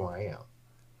who I am.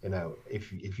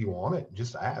 If you want it,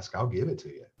 just ask. I'll give it to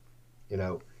you.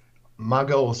 My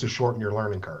goal is to shorten your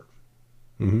learning curve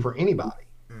for anybody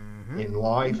in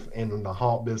life and in the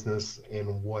haunt business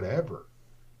and whatever.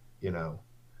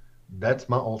 That's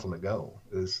my ultimate goal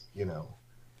is,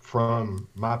 from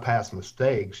my past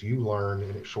mistakes, you learn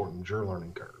and it shortens your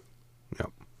learning curve.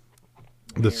 Yep.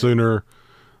 The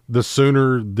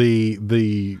sooner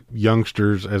the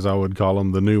youngsters, as I would call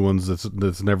them, the new ones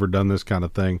that's never done this kind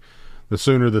of thing, the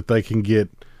sooner that they can get,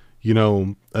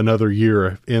 another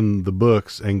year in the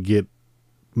books and get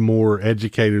more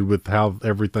educated with how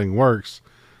everything works,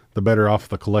 the better off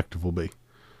the collective will be.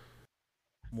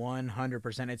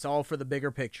 100%. It's all for the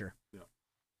bigger picture. It's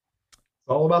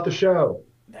all about the show.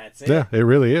 That's it. Yeah, it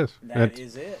really is. That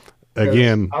is it.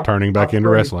 Again, turning back into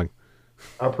wrestling.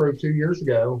 I proved 2 years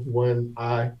ago when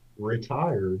I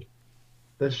retired,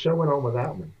 the show went on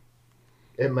without me.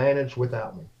 It managed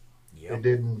without me. Yep. It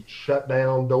didn't shut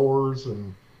down doors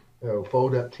and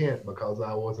fold up tent because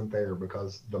I wasn't there,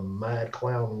 because the mad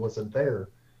clown wasn't there.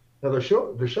 Now the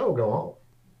show will go on.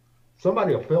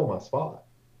 Somebody will fill my spot.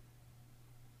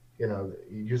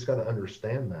 You just got to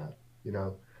understand that.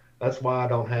 That's why I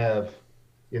don't have,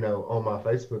 on my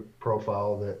Facebook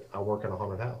profile that I work in a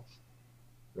haunted house.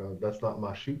 That's not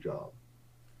my shoot job.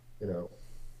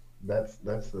 That's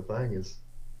the thing is,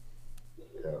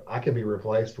 I can be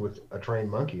replaced with a trained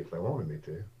monkey if they wanted me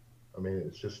to.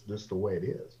 It's just the way it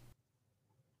is.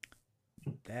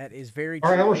 That is very true.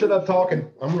 All right, I'm going to shut up talking.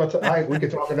 We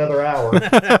could talk another hour.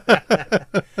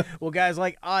 Well, guys,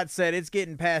 like Ott said, it's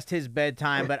getting past his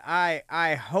bedtime, but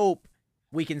I hope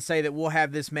we can say that we'll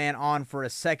have this man on for a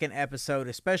second episode,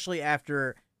 especially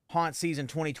after Haunt Season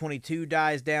 2022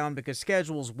 dies down, because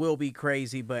schedules will be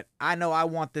crazy, but I know I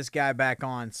want this guy back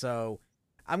on, so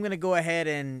I'm going to go ahead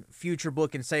and future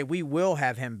book and say we will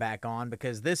have him back on,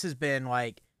 because this has been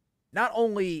like not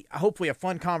only hopefully a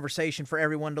fun conversation for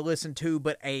everyone to listen to,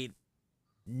 but a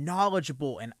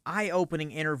knowledgeable and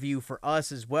eye-opening interview for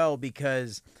us as well,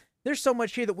 because there's so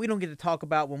much here that we don't get to talk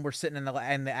about when we're sitting in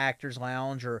the actors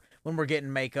lounge or when we're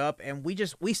getting makeup, and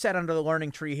we sat under the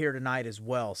learning tree here tonight as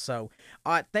well. So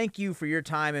thank you for your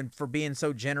time and for being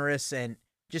so generous and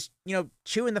just,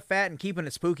 chewing the fat and keeping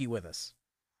it spooky with us.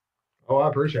 Oh, I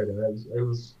appreciate it.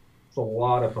 It's a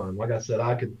lot of fun. Like I said,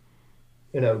 I could,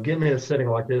 get me in a setting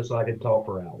like this, I could talk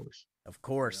for hours. Of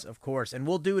course. And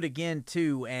we'll do it again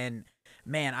too. And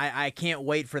man, I can't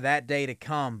wait for that day to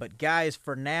come. But guys,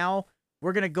 for now,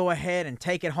 we're going to go ahead and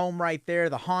take it home right there.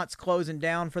 The haunt's closing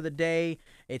down for the day.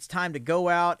 It's time to go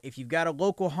out. If you've got a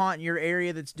local haunt in your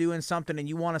area that's doing something and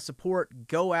you want to support,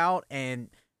 go out and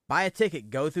buy a ticket.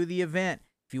 Go through the event.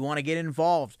 If you want to get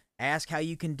involved, ask how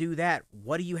you can do that.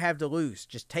 What do you have to lose?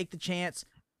 Just take the chance.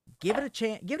 Give it a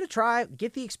chance. Give it a try.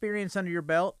 Get the experience under your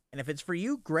belt. And if it's for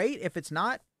you, great. If it's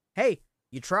not, hey,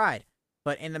 you tried.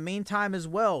 But in the meantime as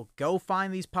well, go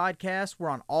find these podcasts.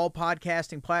 We're on all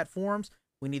podcasting platforms.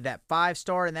 We need that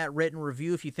 5-star and that written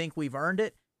review if you think we've earned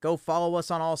it. Go follow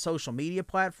us on all social media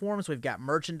platforms. We've got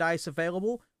merchandise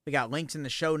available. We got links in the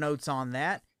show notes on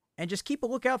that. And just keep a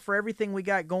lookout for everything we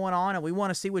got going on, and we want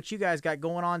to see what you guys got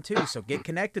going on too, so get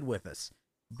connected with us.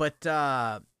 But,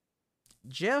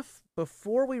 Jeff,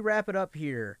 before we wrap it up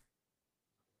here,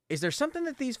 is there something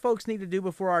that these folks need to do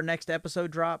before our next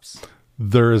episode drops?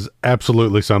 There is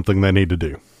absolutely something they need to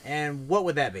do. And what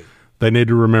would that be? They need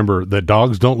to remember that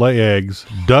dogs don't lay eggs,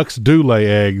 ducks do lay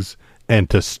eggs, and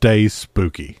to stay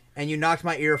spooky. And you knocked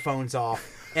my earphones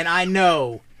off, and I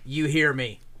know you hear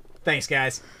me. Thanks,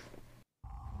 guys.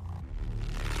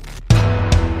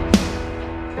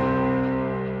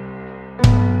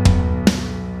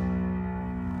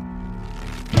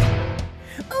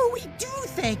 Oh, we do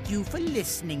thank you for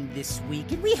listening this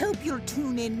week, and we hope you'll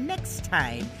tune in next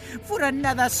time for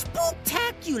another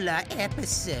spooktacular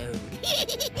episode.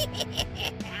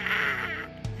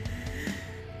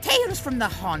 Tales from the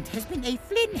Haunt has been a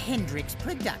Flynn Hendricks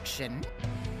production.